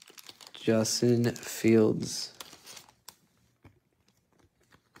Justin Fields.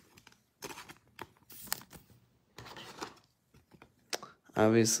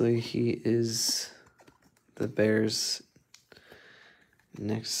 Obviously, he is the Bears'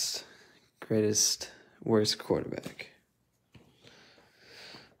 next worst quarterback.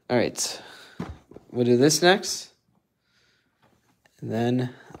 All right, we'll do this next, and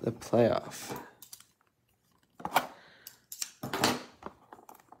then the playoff.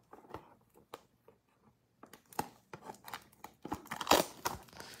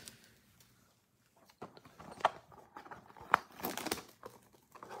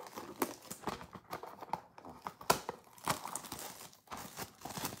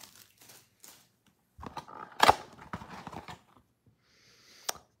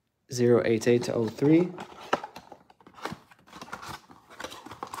 (088 to 03).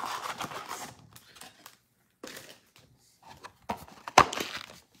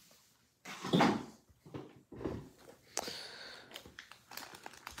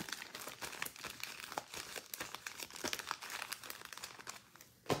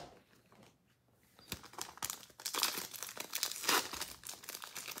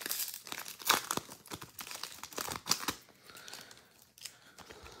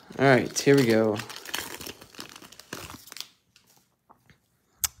 All right, here we go.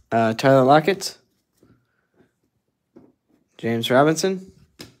 Tyler Lockett, James Robinson,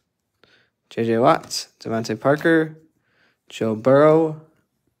 J.J. Watt, Devontae Parker, Joe Burrow,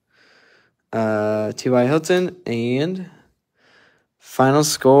 T.Y. Hilton, and final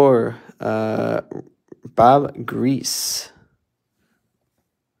score, Bob Grease.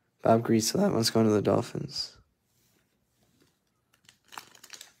 Bob Grease, so that one's going to the Dolphins.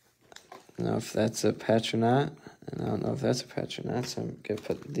 I don't know if that's a patch or not. And I don't know if that's a patch or not, so I'm going to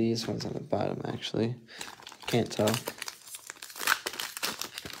put these ones on the bottom, actually. Can't tell.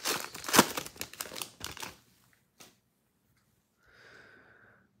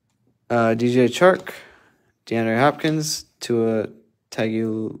 DJ Chark, DeAndre Hopkins, Tua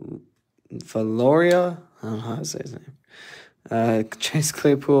Tagovailoa. I don't know how to say his name. Chase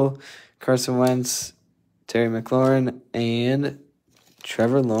Claypool, Carson Wentz, Terry McLaurin, and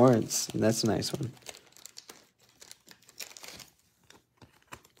Trevor Lawrence. That's a nice one.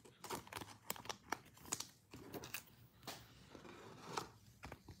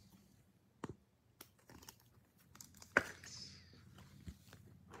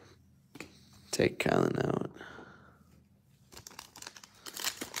 Take Colin out.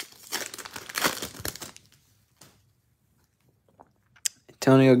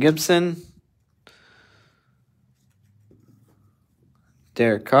 Antonio Gibson.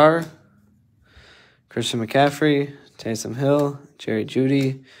 Derek Carr. Christian McCaffrey. Taysom Hill. Jerry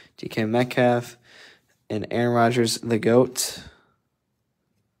Jeudy. DK Metcalf. And Aaron Rodgers, the GOAT.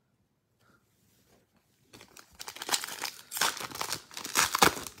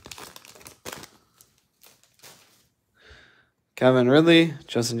 Calvin Ridley,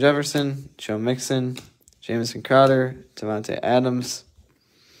 Justin Jefferson, Joe Mixon, Jamison Crowder, Devontae Adams,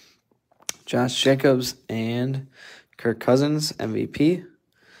 Josh Jacobs, and Kirk Cousins, MVP.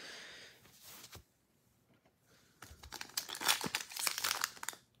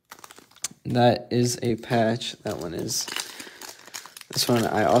 That is a patch. That one is. This one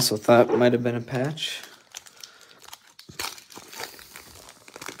I also thought might have been a patch.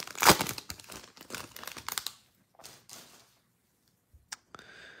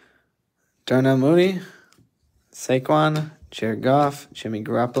 Darnell Mooney, Saquon, Jared Goff, Jimmy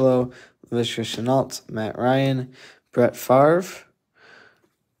Garoppolo, Laviska Shenault, Matt Ryan, Brett Favre.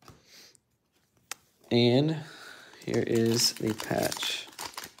 And here is the patch.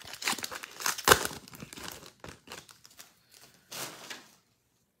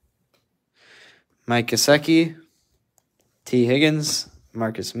 Mike Gesicki, T. Higgins,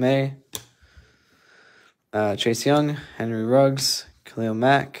 Marcus May, Chase Young, Henry Ruggs, Khalil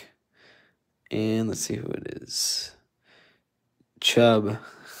Mack, and let's see who it is. Chuba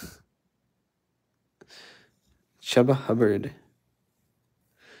Hubbard.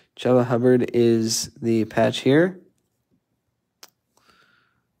 Chuba Hubbard is the patch here.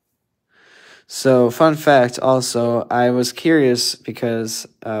 So, fun fact also, I was curious because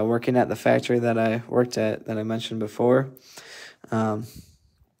working at the factory that I worked at that I mentioned before, I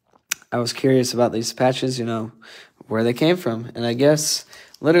was curious about these patches, you know, where they came from. And I guess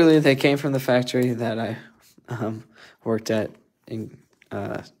literally they came from the factory that I worked at in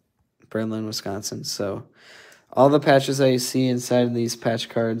Berlin, Wisconsin. So all the patches that you see inside of these patch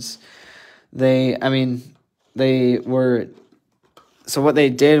cards, they were... So what they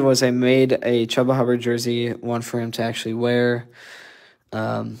did was they made a Chuba Hubbard jersey, one for him to actually wear.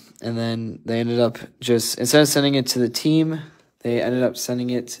 And then they ended up just, instead of sending it to the team, they ended up sending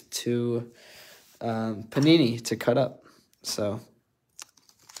it to Panini to cut up. So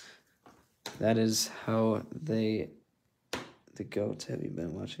that is how the GOAT. Have you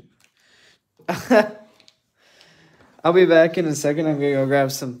been watching? I'll be back in a second. I'm going to go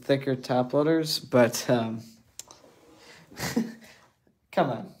grab some thicker top loaders, but come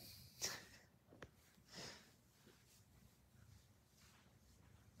on.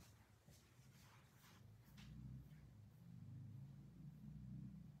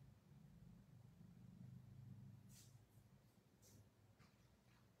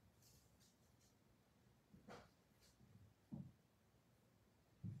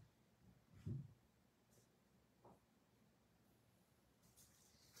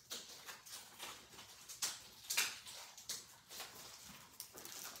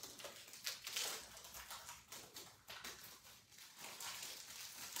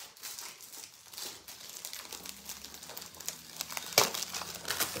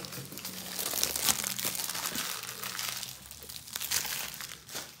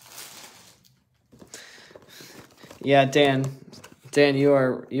 Yeah, Dan, you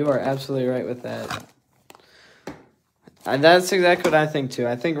are absolutely right with that. And that's exactly what I think too.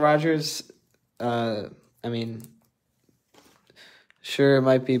 I think Rodgers, sure it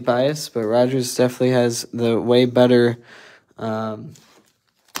might be biased, but Rodgers definitely has the way better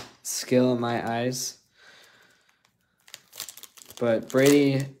skill in my eyes. But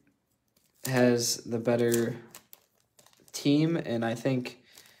Brady has the better team, and I think,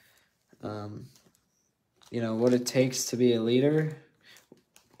 you know, what it takes to be a leader.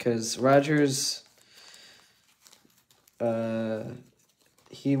 Because Rodgers,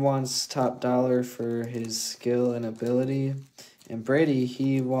 he wants top dollar for his skill and ability. And Brady,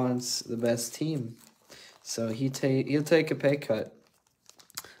 he wants the best team. So he'll take a pay cut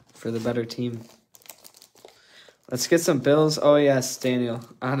for the better team. Let's get some Bills. Oh, yes, Daniel.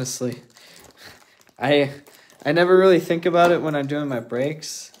 Honestly, I never really think about it when I'm doing my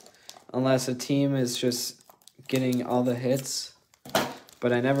breaks, unless a team is just getting all the hits.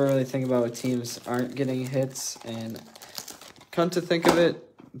 But I never really think about what teams aren't getting hits. And come to think of it,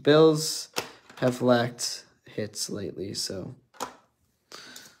 Bills have lacked hits lately, so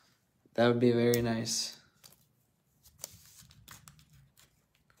that would be very nice.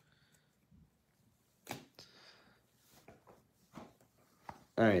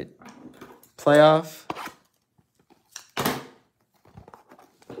 All right, playoff.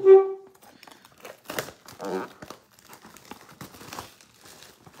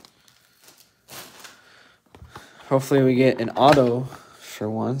 Hopefully we get an auto for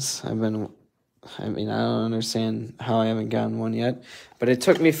once. I mean, I don't understand how I haven't gotten one yet, but it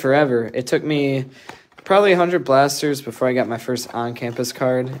took me forever. It took me probably 100 blasters before I got my first on-campus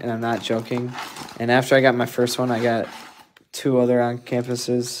card, and I'm not joking. And after I got my first one, I got 2 other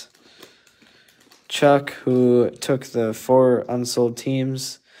on-campuses. Chuck, who took the 4 unsold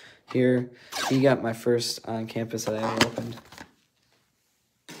teams here, he got my first on-campus that I ever opened.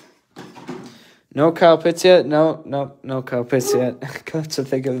 No Kyle Pitts yet? No Kyle Pitts yet. Got to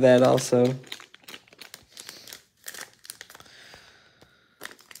think of that also.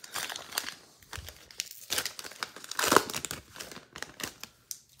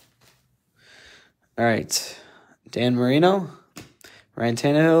 All right. Dan Marino, Ryan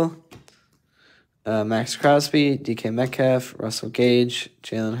Tannehill, Max Crosby, DK Metcalf, Russell Gage,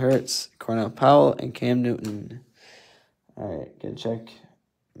 Jalen Hurts, Cornell Powell, and Cam Newton. All right, gonna check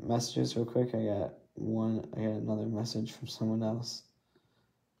messages real quick. I got another message from someone else.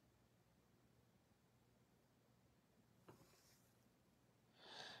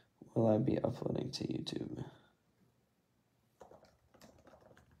 Will I be uploading to YouTube?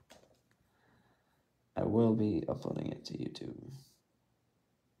 I will be uploading it to YouTube.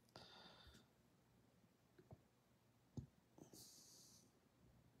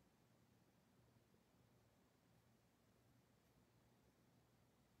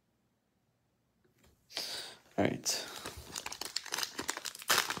 All right.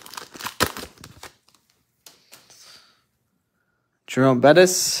 Jerome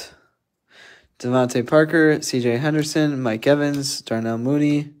Bettis, Devontae Parker, CJ Henderson, Mike Evans, Darnell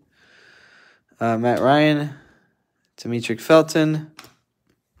Mooney, Matt Ryan, Demetric Felton,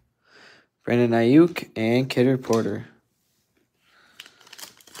 Brandon Ayuk, and Kidder Porter.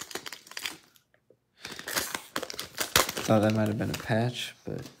 Thought that might have been a patch,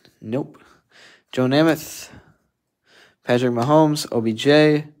 but nope. Joe Namath, Patrick Mahomes,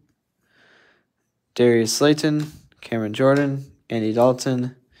 OBJ, Darius Slayton, Cameron Jordan, Andy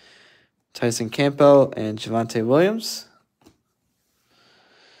Dalton, Tyson Campbell, and Javonte Williams.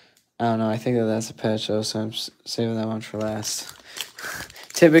 I don't know. I think that's a patch, though, so I'm saving that one for last.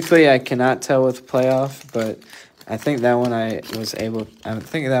 Typically, I cannot tell with playoff, but I think that one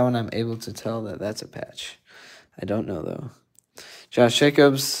I'm able to tell that that's a patch. I don't know, though. Josh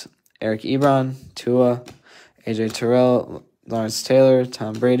Jacobs, Eric Ebron, Tua, AJ Terrell, Lawrence Taylor,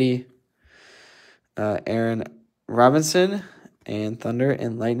 Tom Brady, Aaron Robinson, and Thunder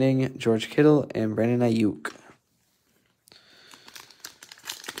and Lightning, George Kittle, and Brandon Ayuk.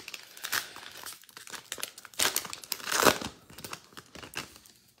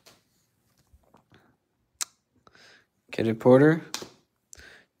 Kidder Porter,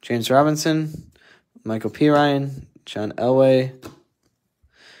 James Robinson, Michael P. Ryan, John Elway,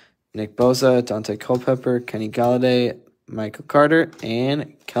 Nick Bosa, Dante Culpepper, Kenny Galladay, Michael Carter,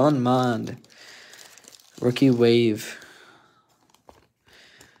 and Kellen Mond. Rookie wave.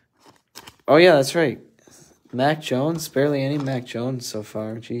 Oh, yeah, that's right. Mac Jones. Barely any Mac Jones so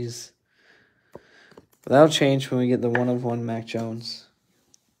far. Jeez. But that'll change when we get the 1-of-1 Mac Jones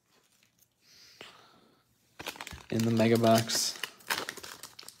in the Mega Box.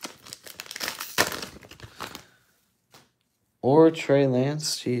 Or Trey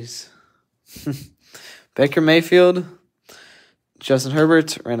Lance. Jeez. Baker Mayfield. Justin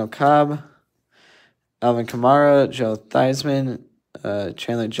Herbert. Randall Cobb. Alvin Kamara. Joe Theismann.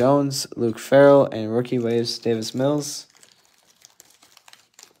 Chandler Jones, Luke Farrell, and rookie waves Davis Mills.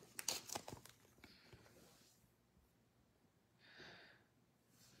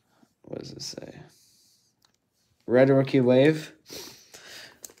 what does it say? Red rookie wave.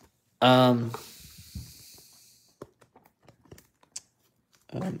 They're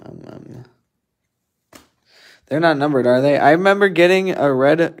not numbered, are they? I remember getting a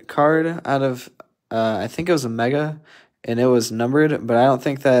red card out of, I think it was a Mega, and it was numbered, but I don't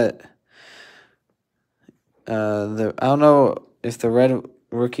think that, I don't know if the red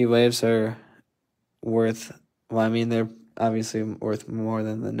rookie waves are worth, well, I mean, they're obviously worth more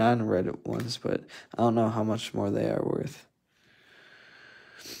than the non-red ones, but I don't know how much more they are worth.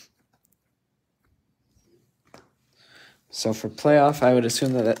 So for playoff, I would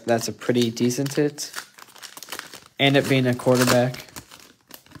assume that that's a pretty decent hit. And it being a quarterback.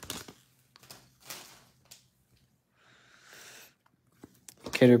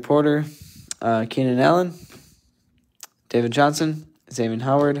 Kader Porter, Keenan Allen, David Johnson, Xavier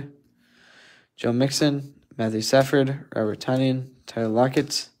Howard, Joe Mixon, Matthew Stafford, Robert Tonyan, Tyler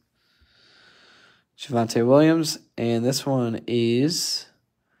Lockett, Javonte Williams, and this one is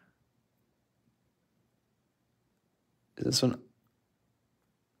this one?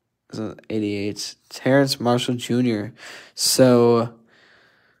 This is 88. Terrence Marshall Jr. So,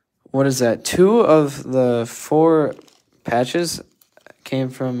 what is that? 2 of the 4 patches came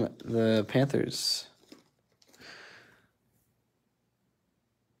from the Panthers.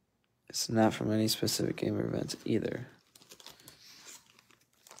 It's not from any specific game or event either.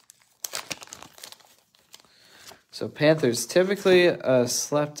 So Panthers, typically a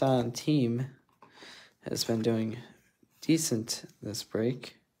slept-on team, has been doing decent this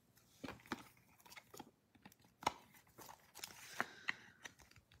break.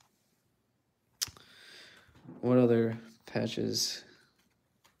 What other patches?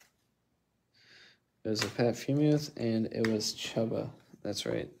 It was a Pat Freiermuth, and it was Chuba. That's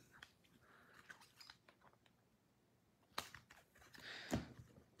right.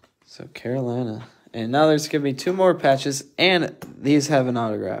 So Carolina. And now there's going to be 2 more patches, and these have an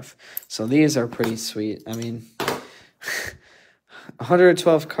autograph. So these are pretty sweet. I mean,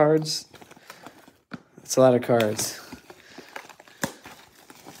 112 cards. That's a lot of cards.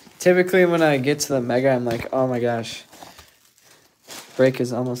 Typically, when I get to the Mega, I'm like, oh my gosh, break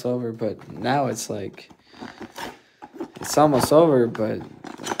is almost over. But now it's like, it's almost over, but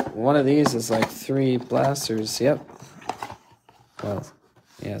one of these is like 3 blasters. Yep. Well,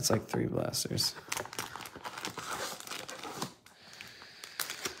 yeah, it's like 3 blasters.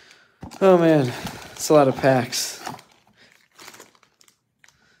 Oh man, it's a lot of packs.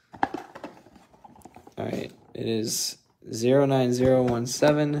 All right, it is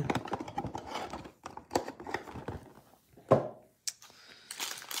 09017.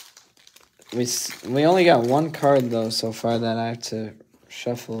 We only got 1 card though so far that I have to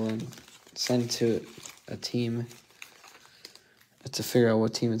shuffle and send to a team. I have to figure out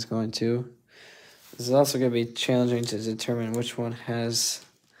what team it's going to. This is also going to be challenging to determine which one has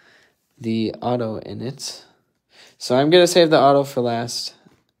the auto in it. So I'm going to save the auto for last.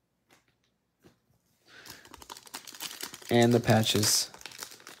 And the patches.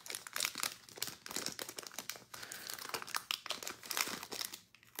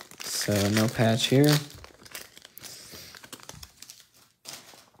 So no patch here.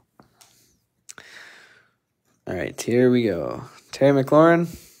 All right, here we go. Terry McLaurin,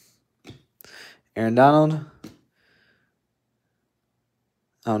 Aaron Donald.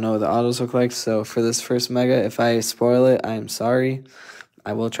 I don't know what the autos look like, so for this first Mega, if I spoil it, I am sorry.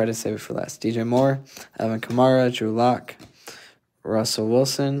 I will try to save it for last. DJ Moore, Alvin Kamara, Drew Lock, Russell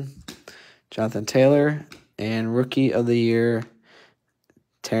Wilson, Jonathan Taylor, and Rookie of the Year,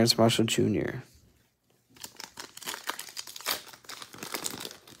 Terrence Marshall Jr.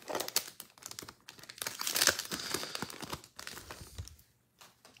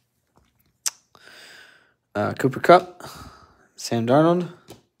 Cooper Kupp, Sam Darnold,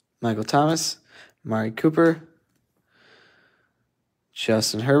 Michael Thomas, Amari Cooper,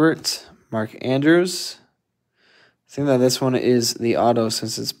 Justin Herbert, Mark Andrews. I think that this one is the auto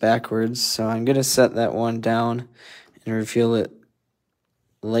since it's backwards, so I'm going to set that one down and reveal it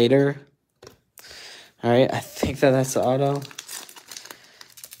later. All right, I think that that's the auto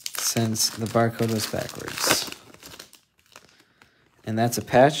since the barcode was backwards. And that's a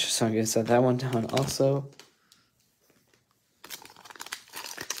patch, so I'm going to set that one down also.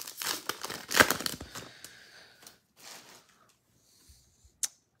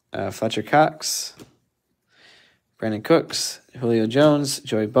 Fletcher Cox, Brandon Cooks, Julio Jones,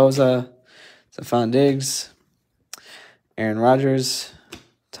 Joey Bosa, Stephon Diggs, Aaron Rodgers,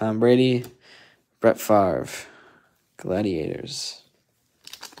 Tom Brady, Brett Favre, Gladiators.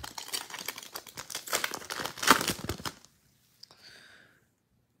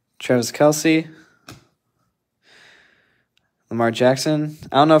 Travis Kelce. Lamar Jackson.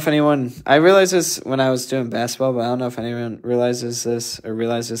 I don't know if anyone... I realized this when I was doing basketball, but I don't know if anyone realizes this,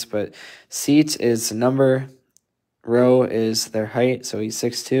 but seat is number, row is their height, so he's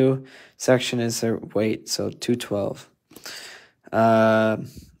 6'2". Section is their weight, so 212.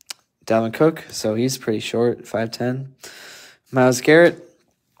 Dalvin Cook, so he's pretty short, 5'10". Myles Garrett.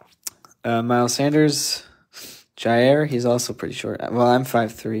 Miles Sanders. Jair, he's also pretty short. Well, I'm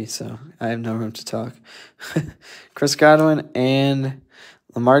 5'3", so I have no room to talk. Chris Godwin and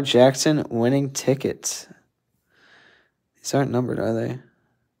Lamar Jackson winning tickets. These aren't numbered, are they?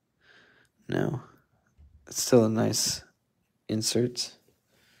 No. It's still a nice insert.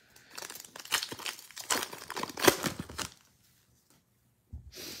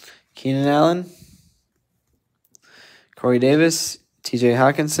 Keenan Allen. Corey Davis. TJ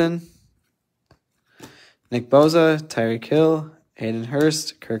Hawkinson. Nick Bosa, Tyreek Hill, Hayden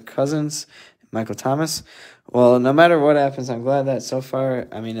Hurst, Kirk Cousins, Michael Thomas. Well, no matter what happens, I'm glad that so far,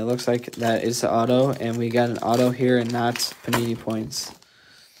 I mean, it looks like that is the auto, and we got an auto here and not Panini points.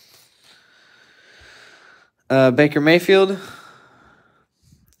 Baker Mayfield,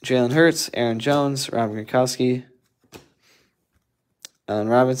 Jalen Hurts, Aaron Jones, Rob Gronkowski, Allen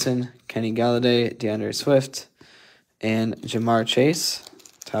Robinson, Kenny Galladay, DeAndre Swift, and Jamar Chase.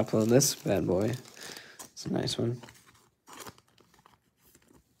 Top load this bad boy. It's a nice one.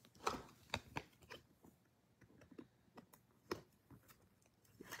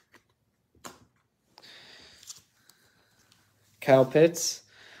 Kyle Pitts.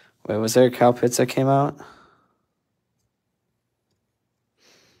 Wait, was there a Kyle Pitts that came out?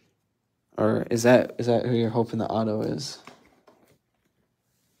 Or is that who you're hoping the auto is?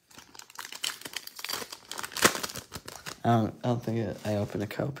 I don't think I opened a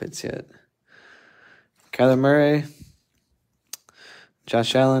Kyle Pitts yet. Kyler Murray,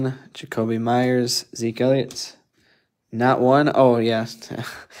 Josh Allen, Jacoby Myers, Zeke Elliott. Not one? Oh, yeah.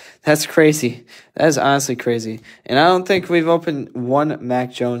 That's crazy. That is honestly crazy. And I don't think we've opened one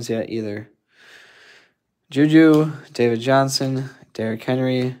Mac Jones yet either. Juju, David Johnson, Derrick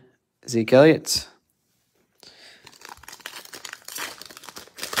Henry, Zeke Elliott.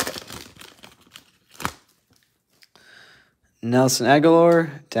 Nelson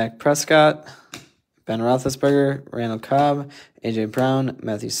Aguilar, Dak Prescott, Ben Roethlisberger, Randall Cobb, A.J. Brown,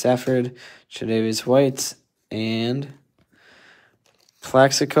 Matthew Stafford, Tre'Davious White, and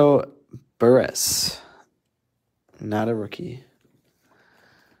Plaxico Burress. Not a rookie.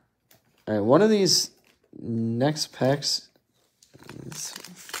 All right, one of these next packs,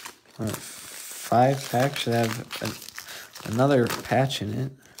 5 packs, should have another patch in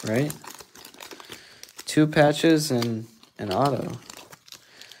it, right? 2 patches and an auto.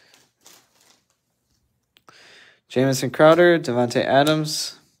 Jamison Crowder, Devontae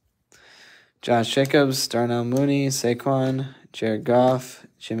Adams, Josh Jacobs, Darnell Mooney, Saquon, Jared Goff,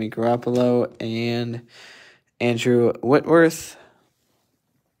 Jimmy Garoppolo, and Andrew Whitworth.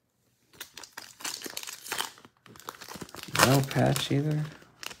 No patch either.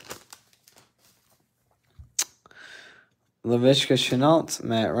 Laviska Shenault,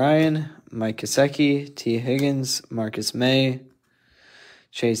 Matt Ryan, Mike Gesicki, T. Higgins, Marcus May,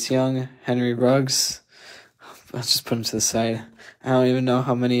 Chase Young, Henry Ruggs. I'll just put him to the side. I don't even know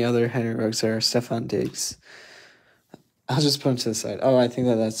how many other Henry Ruggs there are. Stephon Diggs. I'll just put him to the side. Oh, I think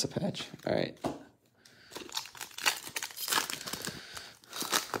that's a patch. All right.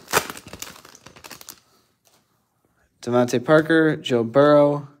 Devontae Parker, Joe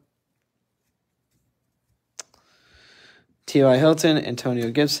Burrow, T.Y. Hilton,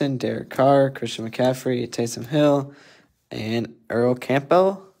 Antonio Gibson, Derek Carr, Christian McCaffrey, Taysom Hill, and Earl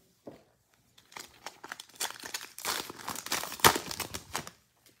Campbell.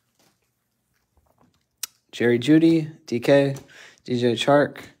 Jerry Jeudy, DK, DJ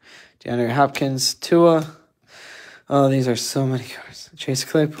Chark, DeAndre Hopkins, Tua. Oh, these are so many cards. Chase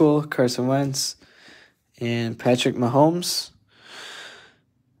Claypool, Carson Wentz, and Patrick Mahomes.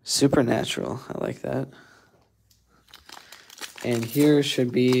 Supernatural. I like that. And here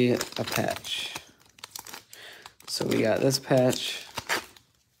should be a patch. So we got this patch,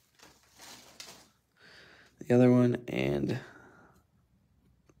 the other one, and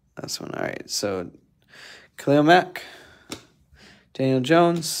this one. All right, so Khalil Mack, Daniel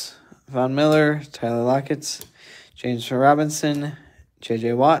Jones, Von Miller, Tyler Lockett, James Robinson,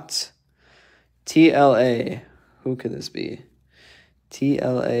 J.J. Watt, TLA. Who could this be?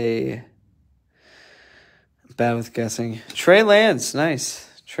 TLA. Bad with guessing. Trey Lance.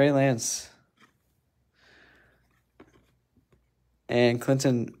 Nice. Trey Lance. And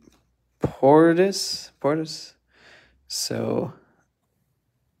Clinton Portis. So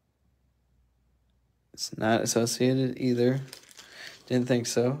It's not associated either. Didn't think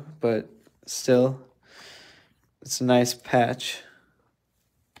so, but still, it's a nice patch.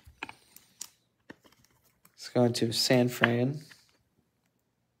 It's going to San Fran.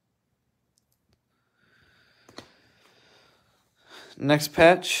 Next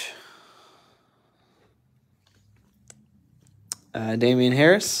patch. Damian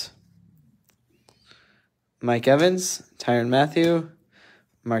Harris. Mike Evans. Tyrann Mathieu.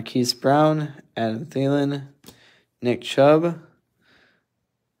 Marquise Brown. Adam Thielen. Nick Chubb.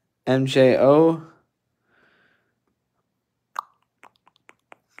 MJO.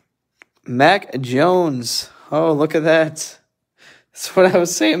 Mac Jones. Oh, look at that. That's what I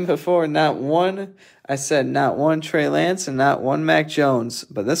was saying before. I said not one Trey Lance and not one Mac Jones.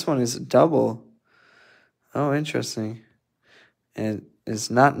 But this one is double. Oh, interesting. And it's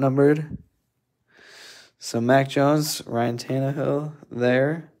not numbered. So Mac Jones, Ryan Tannehill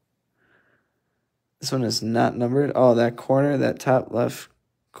there. This one is not numbered. Oh, that corner, that top left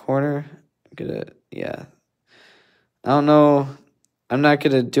corner. Yeah. I don't know. I'm not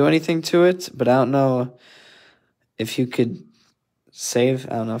going to do anything to it, but I don't know if you could save.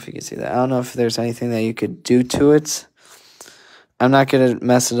 I don't know if you can see that. I don't know if there's anything that you could do to it. I'm not going to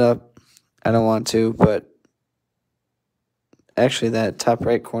mess it up. I don't want to, but actually that top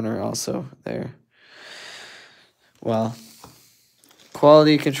right corner also there. Well,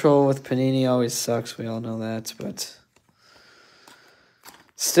 quality control with Panini always sucks. We all know that, but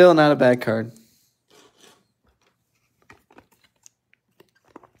still not a bad card.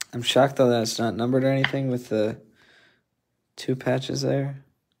 I'm shocked, though, that it's not numbered or anything with the 2 patches there.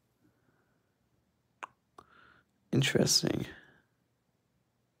 Interesting.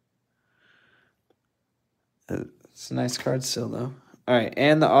 It's a nice card still, though. All right,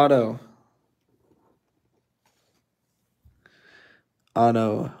 and the auto.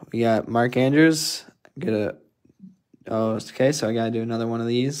 We got Mark Andrews. Okay, so I got to do another one of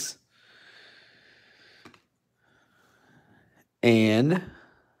these. And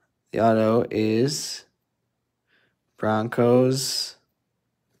the auto is Broncos.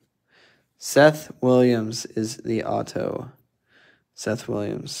 Seth Williams is the auto. Seth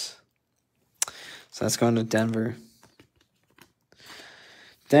Williams. So that's going to Denver.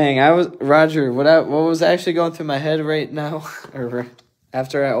 Dang, Roger, what was actually going through my head right now, or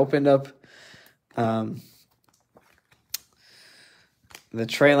after I opened up the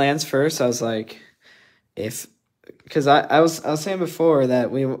Trey Lance first, I was like, because I was saying before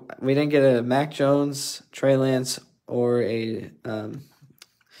that we didn't get a Mac Jones, Trey Lance, or a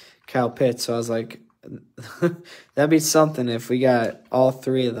Kyle Pitts, so I was like, that'd be something if we got all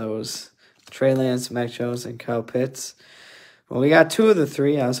 3 of those, Trey Lance, Mac Jones, and Kyle Pitts. Well, we got 2 of the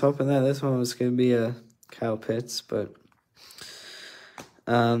 3. I was hoping that this one was going to be a Kyle Pitts, but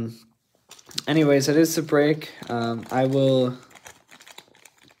anyways, it is the break. I will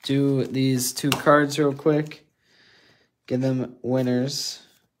do these 2 cards real quick. Give them winners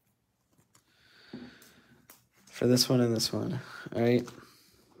for this one and this one. All right.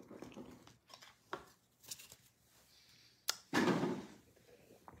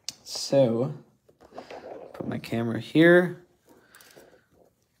 So, put my camera here.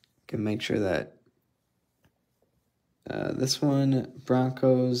 Can make sure that this one,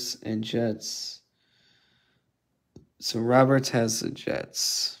 Broncos and Jets. So Roberts has the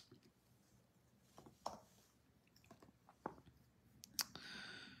Jets.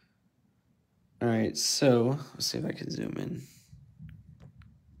 All right, so let's see if I can zoom in.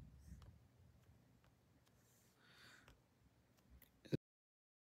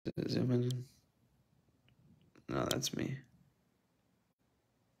 Zoom in. No, that's me.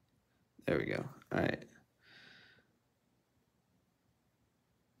 There we go. All right.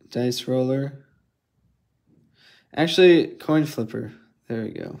 Dice roller. Actually, coin flipper. There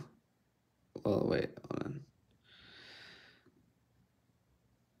we go. Well, wait, hold on.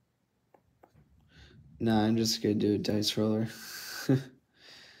 Nah, I'm just going to do a dice roller. That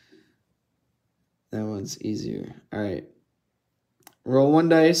one's easier. All right. Roll 1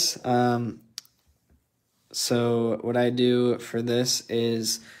 dice. So what I do for this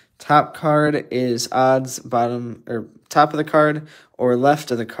is top card is odds, bottom or top of the card or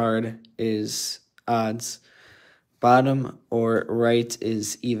left of the card is odds. Bottom or right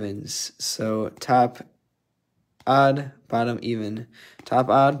is evens. So top odd, bottom even. Top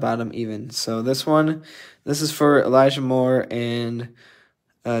odd, bottom even. So this is for Elijah Moore and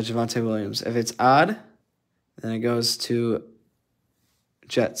Javonte Williams. If it's odd, then it goes to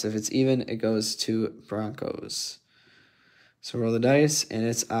Jets. If it's even, it goes to Broncos. So roll the dice, and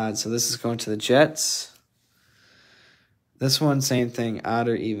it's odd. So this is going to the Jets. This one, same thing, odd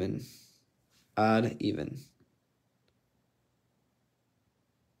or even. odd, even.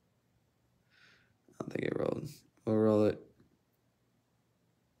 I don't think it rolled. We'll roll it.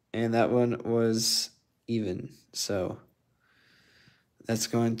 And that one was even. So that's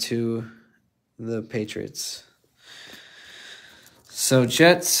going to the Patriots. So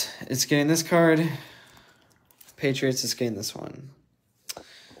Jets, it's getting this card. Patriots is getting this one.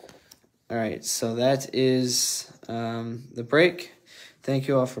 All right, so that is the break. Thank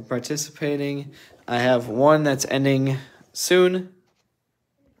you all for participating. I have one that's ending soon.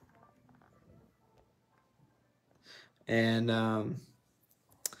 And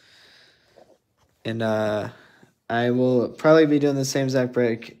I will probably be doing the same exact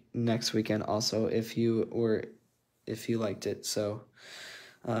break next weekend also if you liked it. So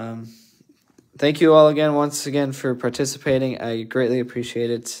thank you all once again for participating. I greatly appreciate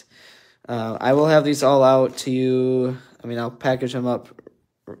it. I will have these all out to you. I mean, I'll package them up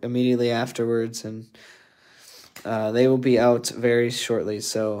immediately afterwards, and they will be out very shortly.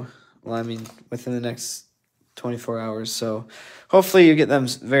 So, well, I mean, within the next 24 hours. So hopefully you get them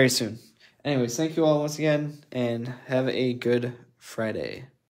very soon. Anyways, thank you all once again, and have a good Friday.